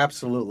be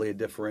absolutely a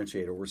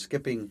differentiator. We're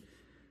skipping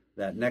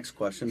that next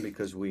question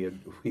because we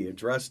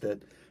addressed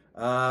it.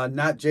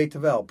 Not Jay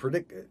Tavel.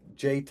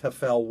 Jay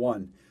Tafel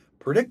 1.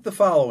 Predict the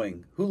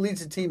following: who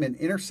leads the team in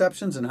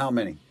interceptions and how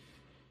many?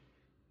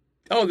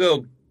 I'll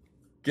go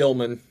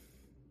Gilman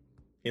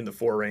in the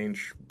 4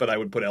 range, but I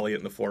would put Elliott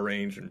in the 4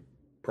 range and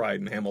Pride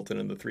and Hamilton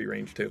in the 3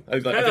 range too.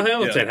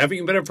 Hamilton, haven't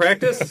you been in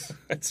practice?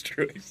 That's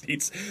true.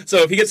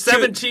 So if he gets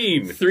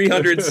 17.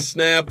 300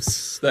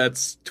 snaps,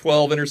 that's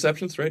 12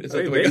 interceptions, right? Is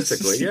that the way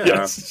basically, yeah.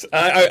 Yes.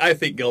 I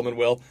think Gilman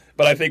will,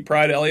 but I think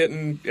Pride, Elliott,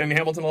 and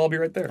Hamilton will all be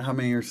right there. How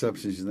many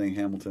interceptions do you think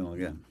Hamilton will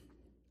get?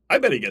 I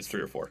bet he gets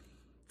 3 or 4.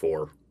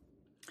 4.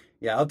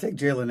 Yeah, I'll take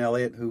Jalen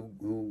Elliott,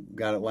 who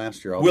got it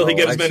last year. Will he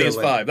get as I'd many as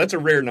say 5? That's a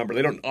rare number.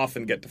 They don't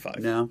often get to 5.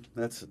 No,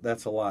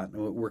 that's a lot.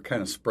 We're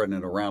kind of spreading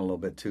it around a little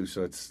bit too,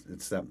 so it's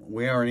that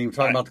we aren't even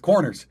talking about the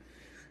corners.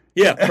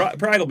 Yeah,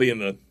 Pride will be in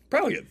the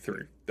probably get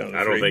 3.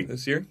 I don't think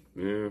this year.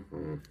 Yeah.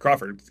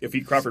 Crawford,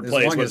 if Crawford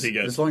plays, what does he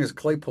get? As long as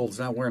Claypool's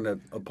not wearing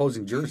an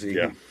opposing jersey.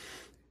 Yeah.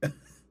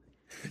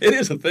 It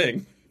is a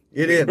thing.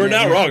 It is. We're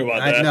not wrong about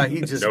that. No,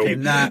 he just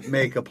cannot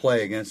make a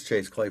play against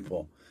Chase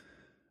Claypool,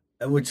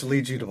 which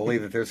leads you to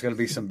believe that there's going to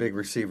be some big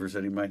receivers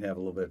that he might have a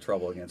little bit of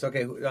trouble against.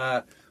 Okay,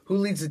 who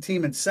leads the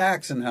team in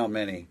sacks and how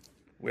many?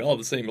 We all have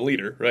the same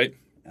leader, right?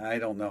 I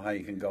don't know how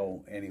you can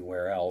go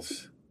anywhere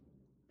else.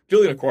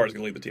 Julian Okwara is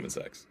going to lead the team in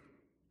sacks.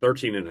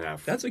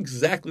 13.5. That's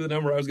exactly the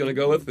number I was going to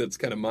go with. It's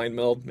kind of mind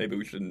meld. Maybe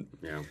we shouldn't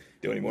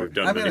do any more. We've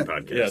done many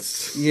podcasts.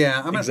 Yes.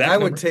 Yeah, I'm Exact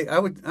going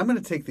number.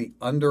 to take the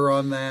under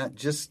on that.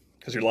 Just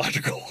because you're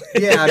logical.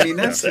 yeah, I mean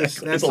that's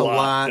Exactly. that's It's a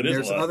lot. It is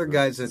There's a lot. other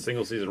guys that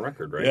Single season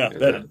record, right?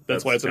 Yeah,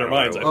 that's why it's in our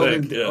minds, I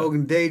think.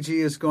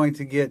 Ogundeji is going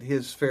to get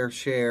his fair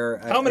share.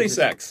 How many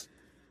sacks?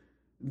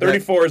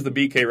 34 is the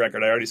BK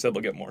record. I already said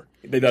they'll get more.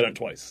 They've done it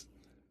twice.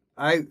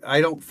 I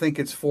don't think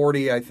it's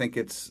 40. I think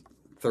it's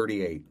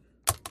 38.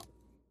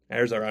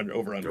 There's our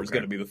over-under. It's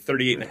going to be the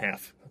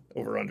 38.5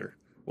 over-under.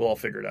 We'll all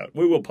figure it out.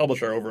 We will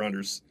publish our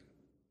over-unders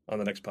on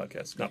the next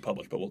podcast. Not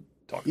publish, but we'll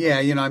talk about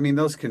it. I mean,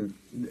 those can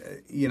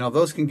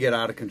get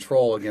out of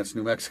control against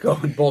New Mexico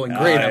and Bowling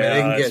Green. I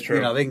mean,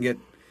 they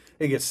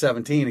can get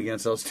 17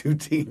 against those two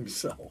teams.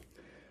 So,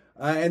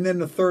 and then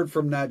the third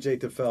from Not J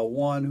Tafel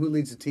 1. Who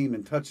leads the team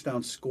in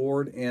touchdowns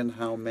scored and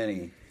how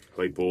many?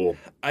 Claypool.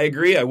 I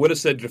agree. I would have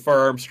said Jafar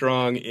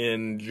Armstrong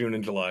in June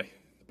and July,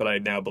 but I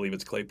now believe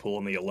it's Claypool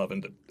in the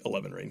 11 to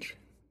 11 range.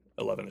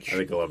 11-ish. I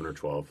think 11 or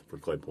 12 for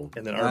Claypool.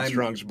 And then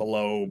Armstrong's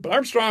below. But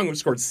Armstrong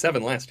scored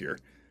 7 last year,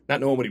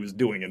 not knowing what he was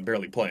doing and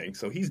barely playing.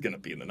 So he's going to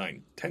be in the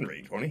 9-10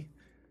 range, won't he?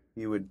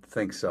 You would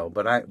think so,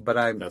 but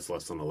I'm. That's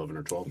less than 11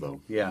 or 12,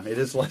 though. Yeah, it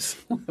is less.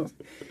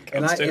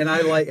 and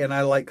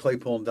I like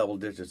Claypool in double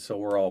digits, so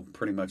we're all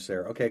pretty much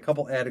there. Okay, a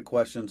couple added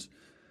questions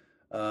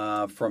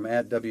from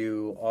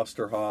 @W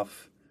Osterhoff.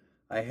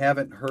 I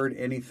haven't heard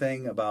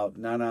anything about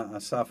Nana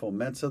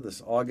Asafo-Mensah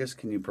this August.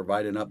 Can you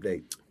provide an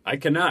update? I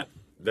cannot.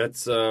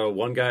 That's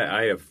one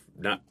guy I have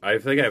not. I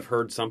think I've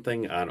heard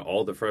something on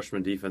all the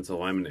freshman defensive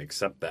linemen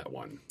except that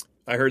one.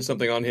 I heard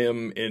something on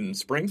him in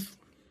spring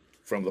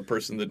from the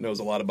person that knows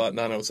a lot about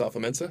Nana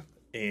Asafo-Mensah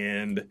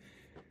and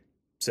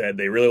said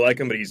they really like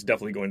him, but he's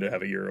definitely going to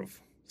have a year of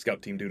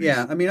scout team duties.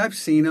 Yeah, I mean, I've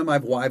seen him.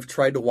 I've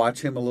tried to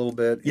watch him a little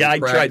bit. Yeah, I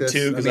tried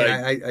too. Because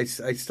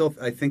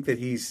I think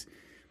that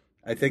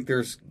I think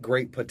there's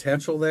great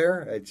potential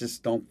there. I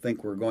just don't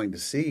think we're going to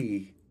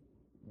see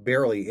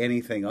barely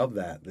anything of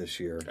that this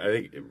year. I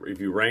think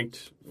if you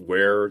ranked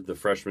where the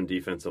freshman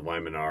defensive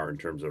linemen are in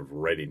terms of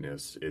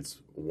readiness,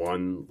 it's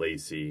 1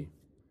 Lacey,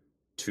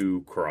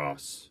 2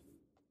 Cross,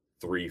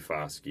 3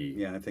 Foskey,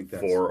 Yeah, I think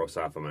that's 4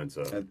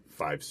 Asafo-Mensah,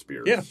 5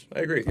 Spears. Yeah, I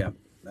agree. Yeah,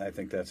 I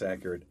think that's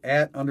accurate.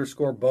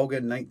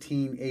 @_Bogan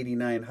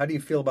 1989. How do you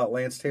feel about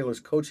Lance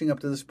Taylor's coaching up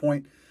to this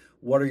point?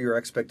 What are your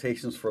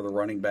expectations for the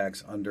running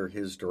backs under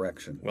his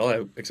direction? Well,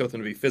 I expect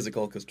them to be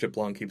physical because Chip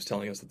Long keeps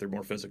telling us that they're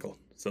more physical.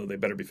 So they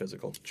better be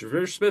physical.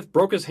 Javier Smith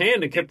broke his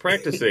hand and kept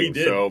practicing, He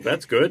did. so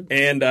that's good.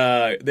 And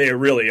they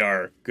really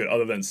are good.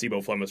 Other than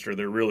Sebo Flemister,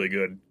 they're really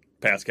good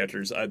pass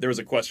catchers. There was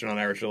a question on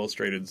Irish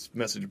Illustrated's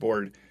message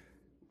board.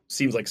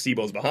 Seems like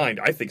Sebo's behind.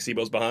 I think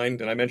Sebo's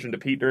behind, and I mentioned to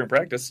Pete during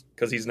practice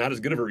because he's not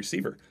as good of a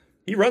receiver.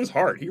 He runs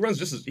hard. He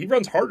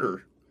runs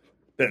harder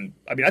than.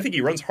 I mean, I think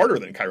he runs harder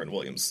than Kyron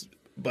Williams.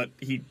 But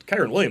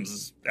Kyron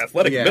Williams'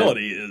 athletic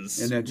ability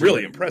is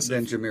really impressive.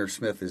 Then Jameer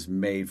Smith is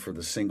made for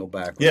the single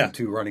back with the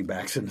 2 running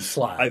backs in the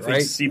slot. I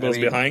think Sebo's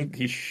behind.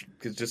 He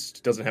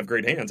just doesn't have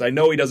great hands. I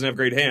know he doesn't have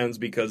great hands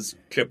because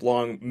Chip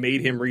Long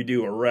made him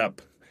redo a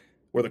rep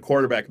where the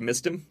quarterback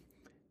missed him.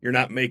 You're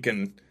not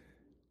making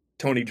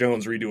Tony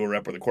Jones redo a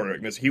rep where the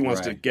quarterback missed. He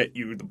wants to get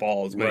you the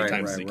ball as many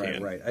times as he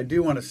can. Right. I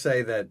do want to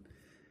say that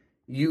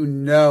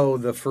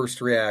the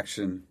first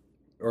reaction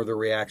or the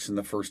reaction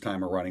the first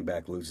time a running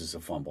back loses a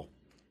fumble.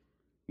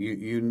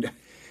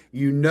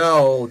 you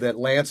know that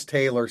Lance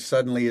Taylor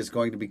suddenly is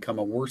going to become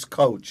a worse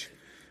coach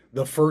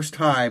the first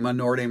time a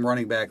Notre Dame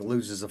running back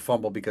loses a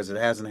fumble, because it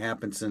hasn't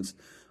happened since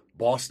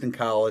Boston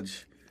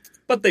College.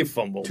 But they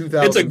fumbled.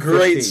 It's a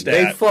great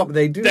stat.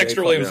 They do.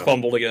 Dexter Williams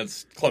fumbled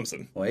against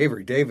Clemson. Well,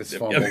 Avery Davis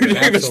fumbled. Avery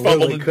Davis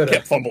fumbled and could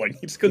kept fumbling.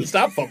 He just couldn't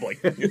stop fumbling.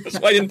 That's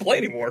why he didn't play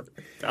anymore.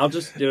 I'll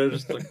just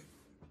like,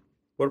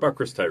 what about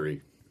Chris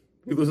Tyree?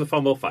 You lose a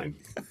fumble, fine.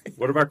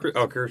 What about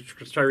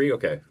Chris Tyree?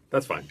 Okay,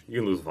 that's fine. You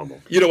can lose a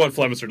fumble. You don't want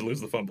Flemister to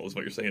lose the fumble, is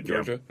what you're saying,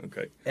 Georgia? Yeah.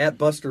 Okay. At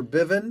Buster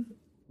Biven,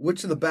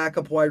 which of the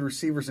backup wide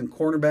receivers and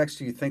cornerbacks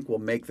do you think will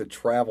make the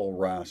travel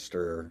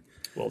roster?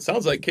 Well, it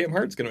sounds like Cam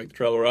Hart's going to make the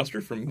travel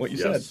roster from what you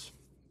said.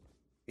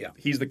 Yeah.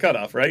 He's the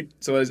cutoff, right?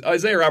 So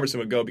Isaiah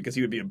Robertson would go because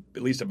he would be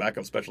at least a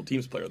backup special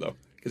teams player, though,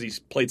 because he's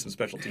played some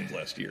special teams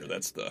last year.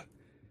 That's the...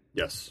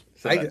 Yes.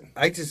 So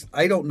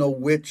I don't know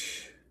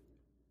which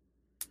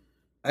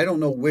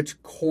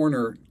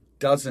corner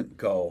doesn't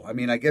go. I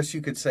mean, I guess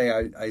you could say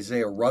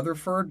Isaiah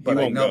Rutherford, but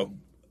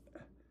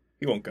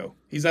he won't go.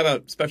 He's not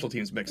a special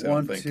teams mix, I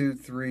don't think. 1, 2,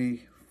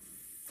 3,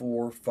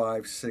 4,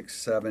 5,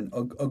 6, 7.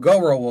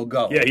 Ogoro will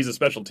go. Yeah, he's a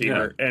special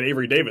teamer, and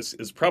Avery Davis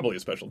is probably a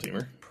special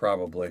teamer.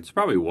 Probably. It's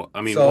probably.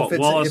 I mean, so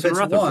Wallace and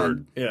Rutherford.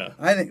 One, yeah,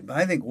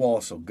 I think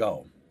Wallace will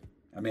go.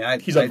 I mean,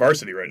 he's on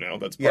varsity right now.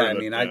 That's part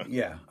of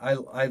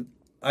it.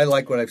 I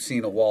like what I've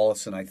seen of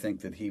Wallace, and I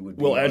think that he would.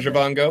 Will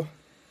Adjavon go?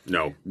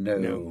 No.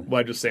 Well,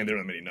 I'm just saying they don't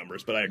have many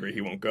numbers, but I agree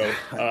he won't go.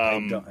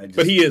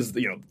 But he is,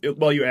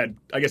 you add,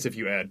 I guess if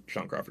you add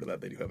Sean Crawford to that,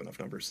 they do have enough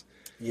numbers.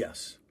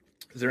 Yes.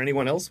 Is there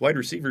anyone else? Wide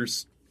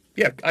receivers?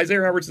 Yeah,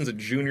 Isaiah Robertson's a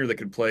junior that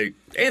could play.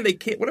 And they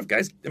can't, what if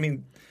guys, I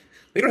mean,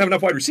 they don't have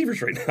enough wide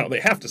receivers right now. They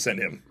have to send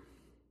him.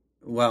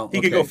 Well,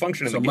 he could go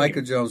function in the game. So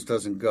Micah Jones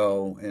doesn't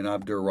go, and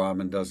Abdur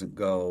Rahman doesn't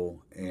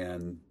go,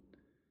 and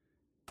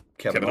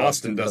Kevin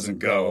Austin doesn't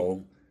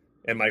go.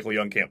 And Michael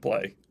Young can't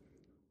play.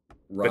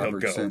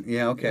 Robertson.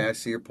 Yeah, okay, I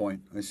see your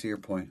point. Yeah.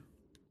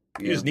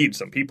 You just need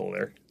some people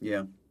there.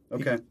 Yeah,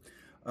 okay.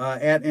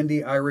 At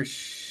Indy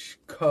Irish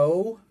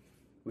Co.,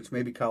 which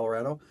may be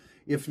Colorado,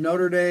 if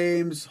Notre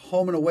Dame's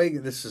home and away,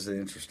 this is an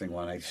interesting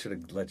one. I should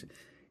have let you.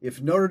 If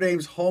Notre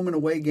Dame's home and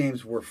away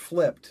games were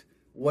flipped,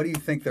 what do you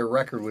think their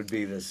record would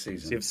be this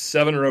season? So you have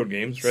 7 road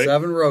games, right?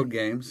 7 road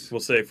games.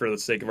 We'll say, for the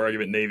sake of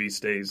argument, Navy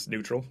stays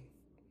neutral.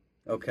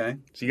 Okay.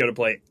 So you got to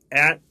play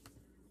at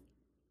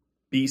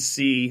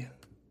BC,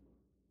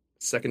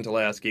 second to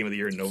last game of the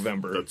year in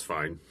November. That's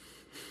fine.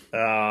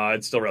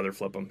 I'd still rather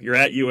flip them. You're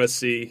at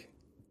USC,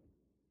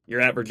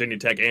 you're at Virginia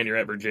Tech, and you're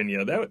at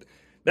Virginia.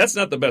 That's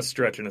not the best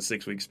stretch in a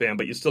 6-week span,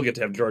 but you still get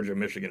to have Georgia,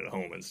 Michigan at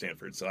home, and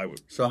Stanford. So I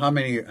would. So how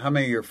many of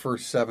your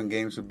first 7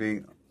 games would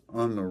be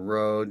on the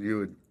road? You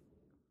would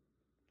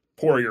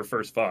pour your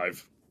first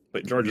 5,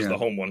 but Georgia's the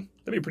home one.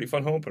 That'd be a pretty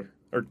fun home opener.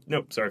 Or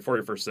nope, sorry, for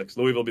your first 6.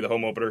 Louisville will be the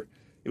home opener.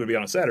 It would be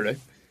on a Saturday.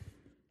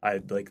 I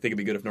think it'd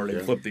be good if Notre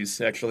Dame flipped these,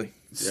 actually.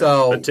 Yeah.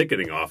 So the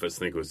ticketing office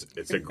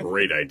it's a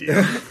great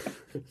idea.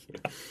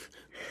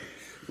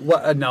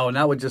 Well, no,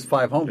 not with just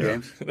 5 home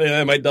games.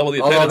 They might double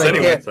the attendance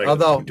anyway. It's like,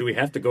 although, do we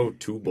have to go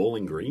to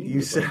Bowling Green?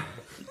 You said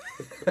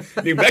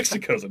New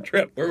Mexico's a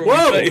trip.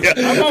 Whoa!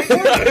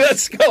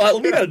 Let's go.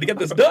 We got to get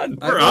this done.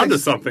 We're on to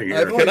something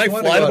here. Can I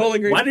fly to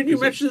Bowling Green? Why didn't you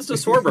mention this to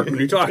Swarbrick when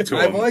you talked to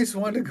him? I've always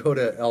wanted to go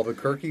to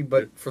Albuquerque,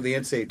 but for the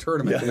NCAA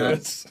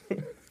tournament.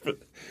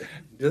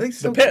 Do they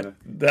still? The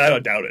Pit. I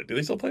don't doubt it. Do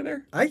they still play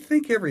there? I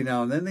think every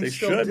now and then they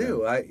still should.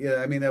 do.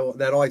 I mean,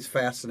 that always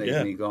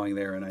fascinates me going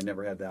there, and I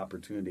never had the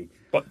opportunity.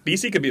 But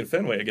BC could be in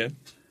Fenway again.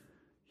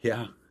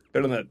 Yeah.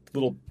 Better than that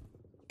little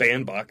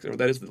bandbox, or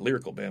that is the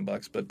lyrical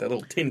bandbox, but that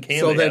little tin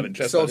can they have in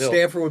Chestnut Hill. So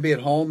Stanford would be at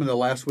home in the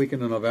last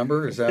weekend of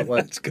November? Is that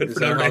what? That's good is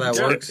for that how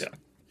that works? Yeah.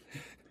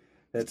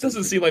 It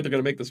doesn't seem like they're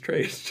going to make this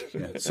trade.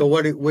 Yeah. So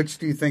which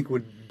do you think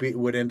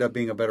would end up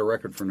being a better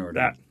record for Notre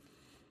Dame?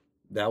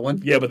 That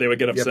one? Yeah, but they would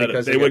get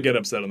upset. They would get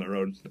upset on the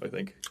road, I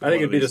think. I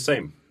think it'd be the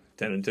same.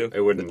 10-2. It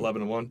wouldn't.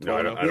 11-1. No,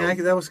 I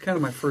don't. That was kind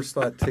of my first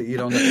thought too. You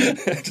don't know.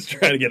 Just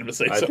trying to get him to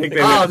say something. I think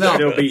they would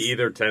still be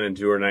either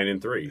 10-2 or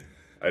 9-3.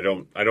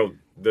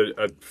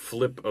 A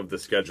flip of the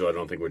schedule I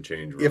don't think would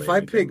change really if I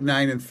anything. pick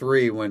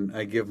 9-3 when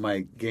I give my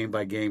game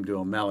by game to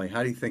O'Malley,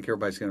 how do you think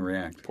everybody's going to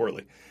react?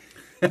 Poorly.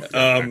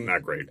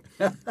 Not great.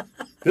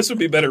 This would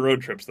be better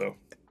road trips, though.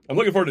 I'm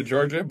looking forward to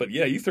Georgia, but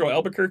yeah, you throw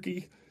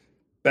Albuquerque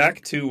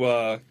back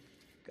to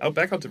out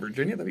to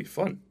Virginia, that'd be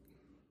fun.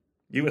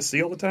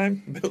 USC all the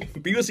time.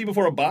 USC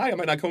before a bye, I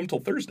might not come until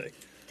Thursday.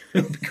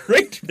 It would be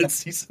great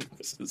mid-season.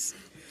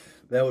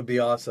 That would be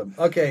awesome.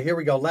 Okay, here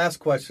we go. Last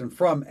question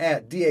from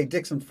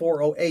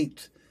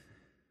 @DADixon408.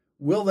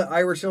 Will the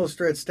Irish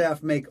Illustrated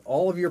staff make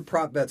all of your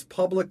prop bets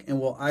public, and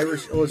will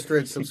Irish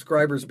Illustrated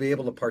subscribers be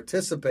able to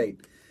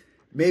participate?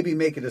 Maybe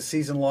make it a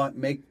season-long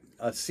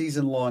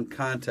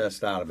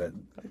contest out of it.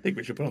 I think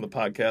we should put on the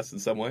podcast in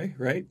some way,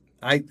 right?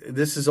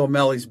 This is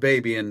O'Malley's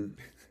baby, and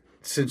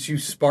since you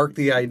sparked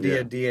the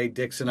idea, D.A.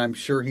 Dixon, I'm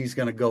sure he's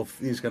going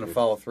to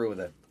follow through with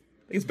it.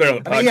 I think it's better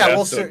on the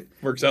podcast, so it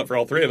works out for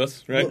all 3 of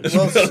us, right?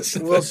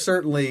 We'll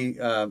certainly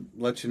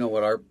let you know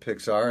what our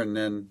picks are, and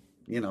then,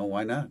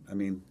 why not? I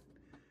mean,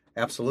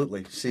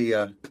 absolutely. See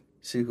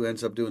see who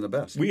ends up doing the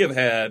best. We have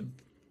had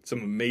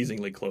some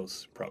amazingly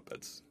close prop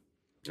bets.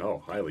 Oh,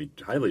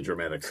 highly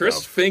dramatic Chris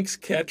stuff. Fink's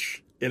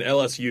catch in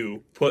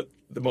LSU put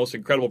the most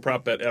incredible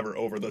prop bet ever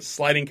over. The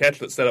sliding catch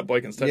that set up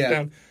Boykin's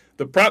touchdown.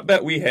 The prop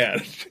bet we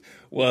had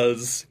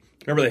was,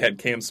 remember they had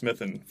Cam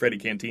Smith and Freddie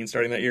Canteen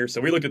starting that year? So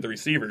we looked at the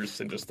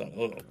receivers and just thought,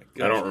 oh my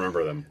gosh. I don't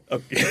remember them.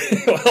 Okay.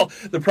 Well,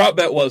 the prop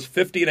bet was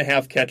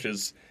 50.5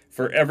 catches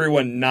for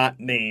everyone not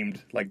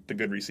named like the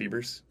good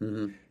receivers.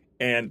 Mm-hmm.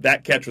 And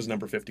that catch was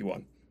number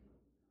 51.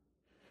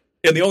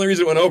 And the only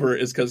reason it went over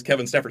is because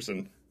Kevin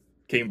Stefferson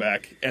came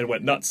back and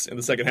went nuts in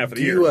the second half of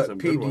the year.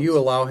 Pete, do you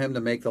allow him to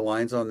make the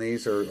lines on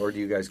these, or do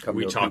you guys come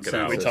to a talk it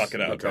out. consensus? We talk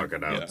it out. We talk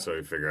it out, Yeah. so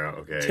we figure out,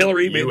 okay,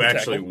 Tillery made you the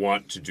actually tackle.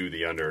 want to do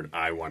the under, and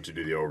I want to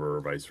do the over,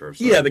 or vice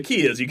versa. Yeah, the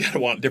key is you got to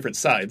want different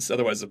sides.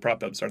 Otherwise, the prop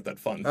bets aren't that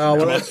fun. Oh,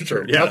 well, that's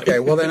true. Yeah. Okay,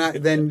 well,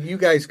 then you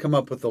guys come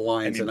up with the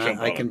lines, And and you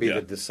jump I on can it, be yeah.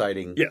 the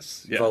deciding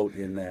Yes, yeah. vote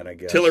in that, I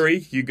guess. Tillery,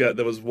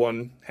 there was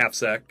one half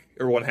sack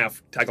or one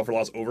half tackle for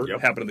loss over.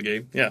 Yep. Happened in the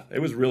game. Yeah, it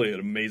was really an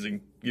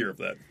amazing year of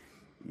that.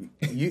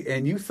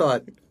 You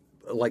thought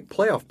like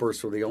playoff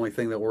bursts were the only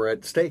thing that were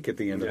at stake at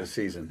the end of the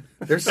season.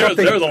 There's There was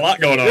a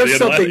lot going on. There's at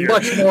the end of something that year.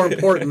 much more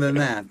important than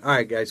that. All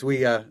right, guys,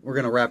 we're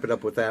going to wrap it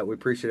up with that. We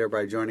appreciate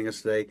everybody joining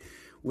us today.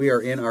 We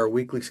are in our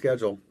weekly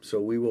schedule,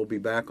 so we will be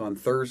back on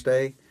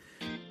Thursday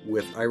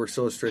with Irish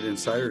Illustrated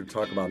Insider to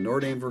talk about Notre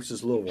Dame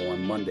versus Louisville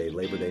on Monday,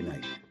 Labor Day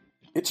night.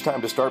 It's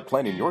time to start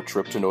planning your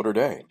trip to Notre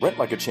Dame. Rent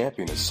Like a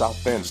Champion is South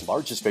Bend's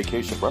largest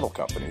vacation rental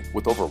company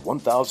with over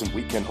 1,000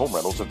 weekend home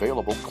rentals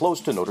available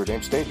close to Notre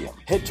Dame Stadium.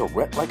 Head to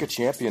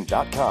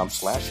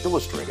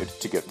rentlikeachampion.com/illustrated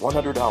to get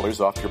 $100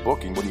 off your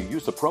booking when you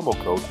use the promo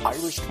code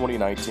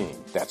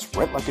IRISH2019. That's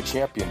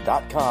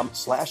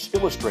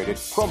rentlikeachampion.com/illustrated,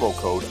 promo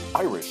code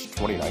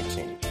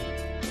IRISH2019.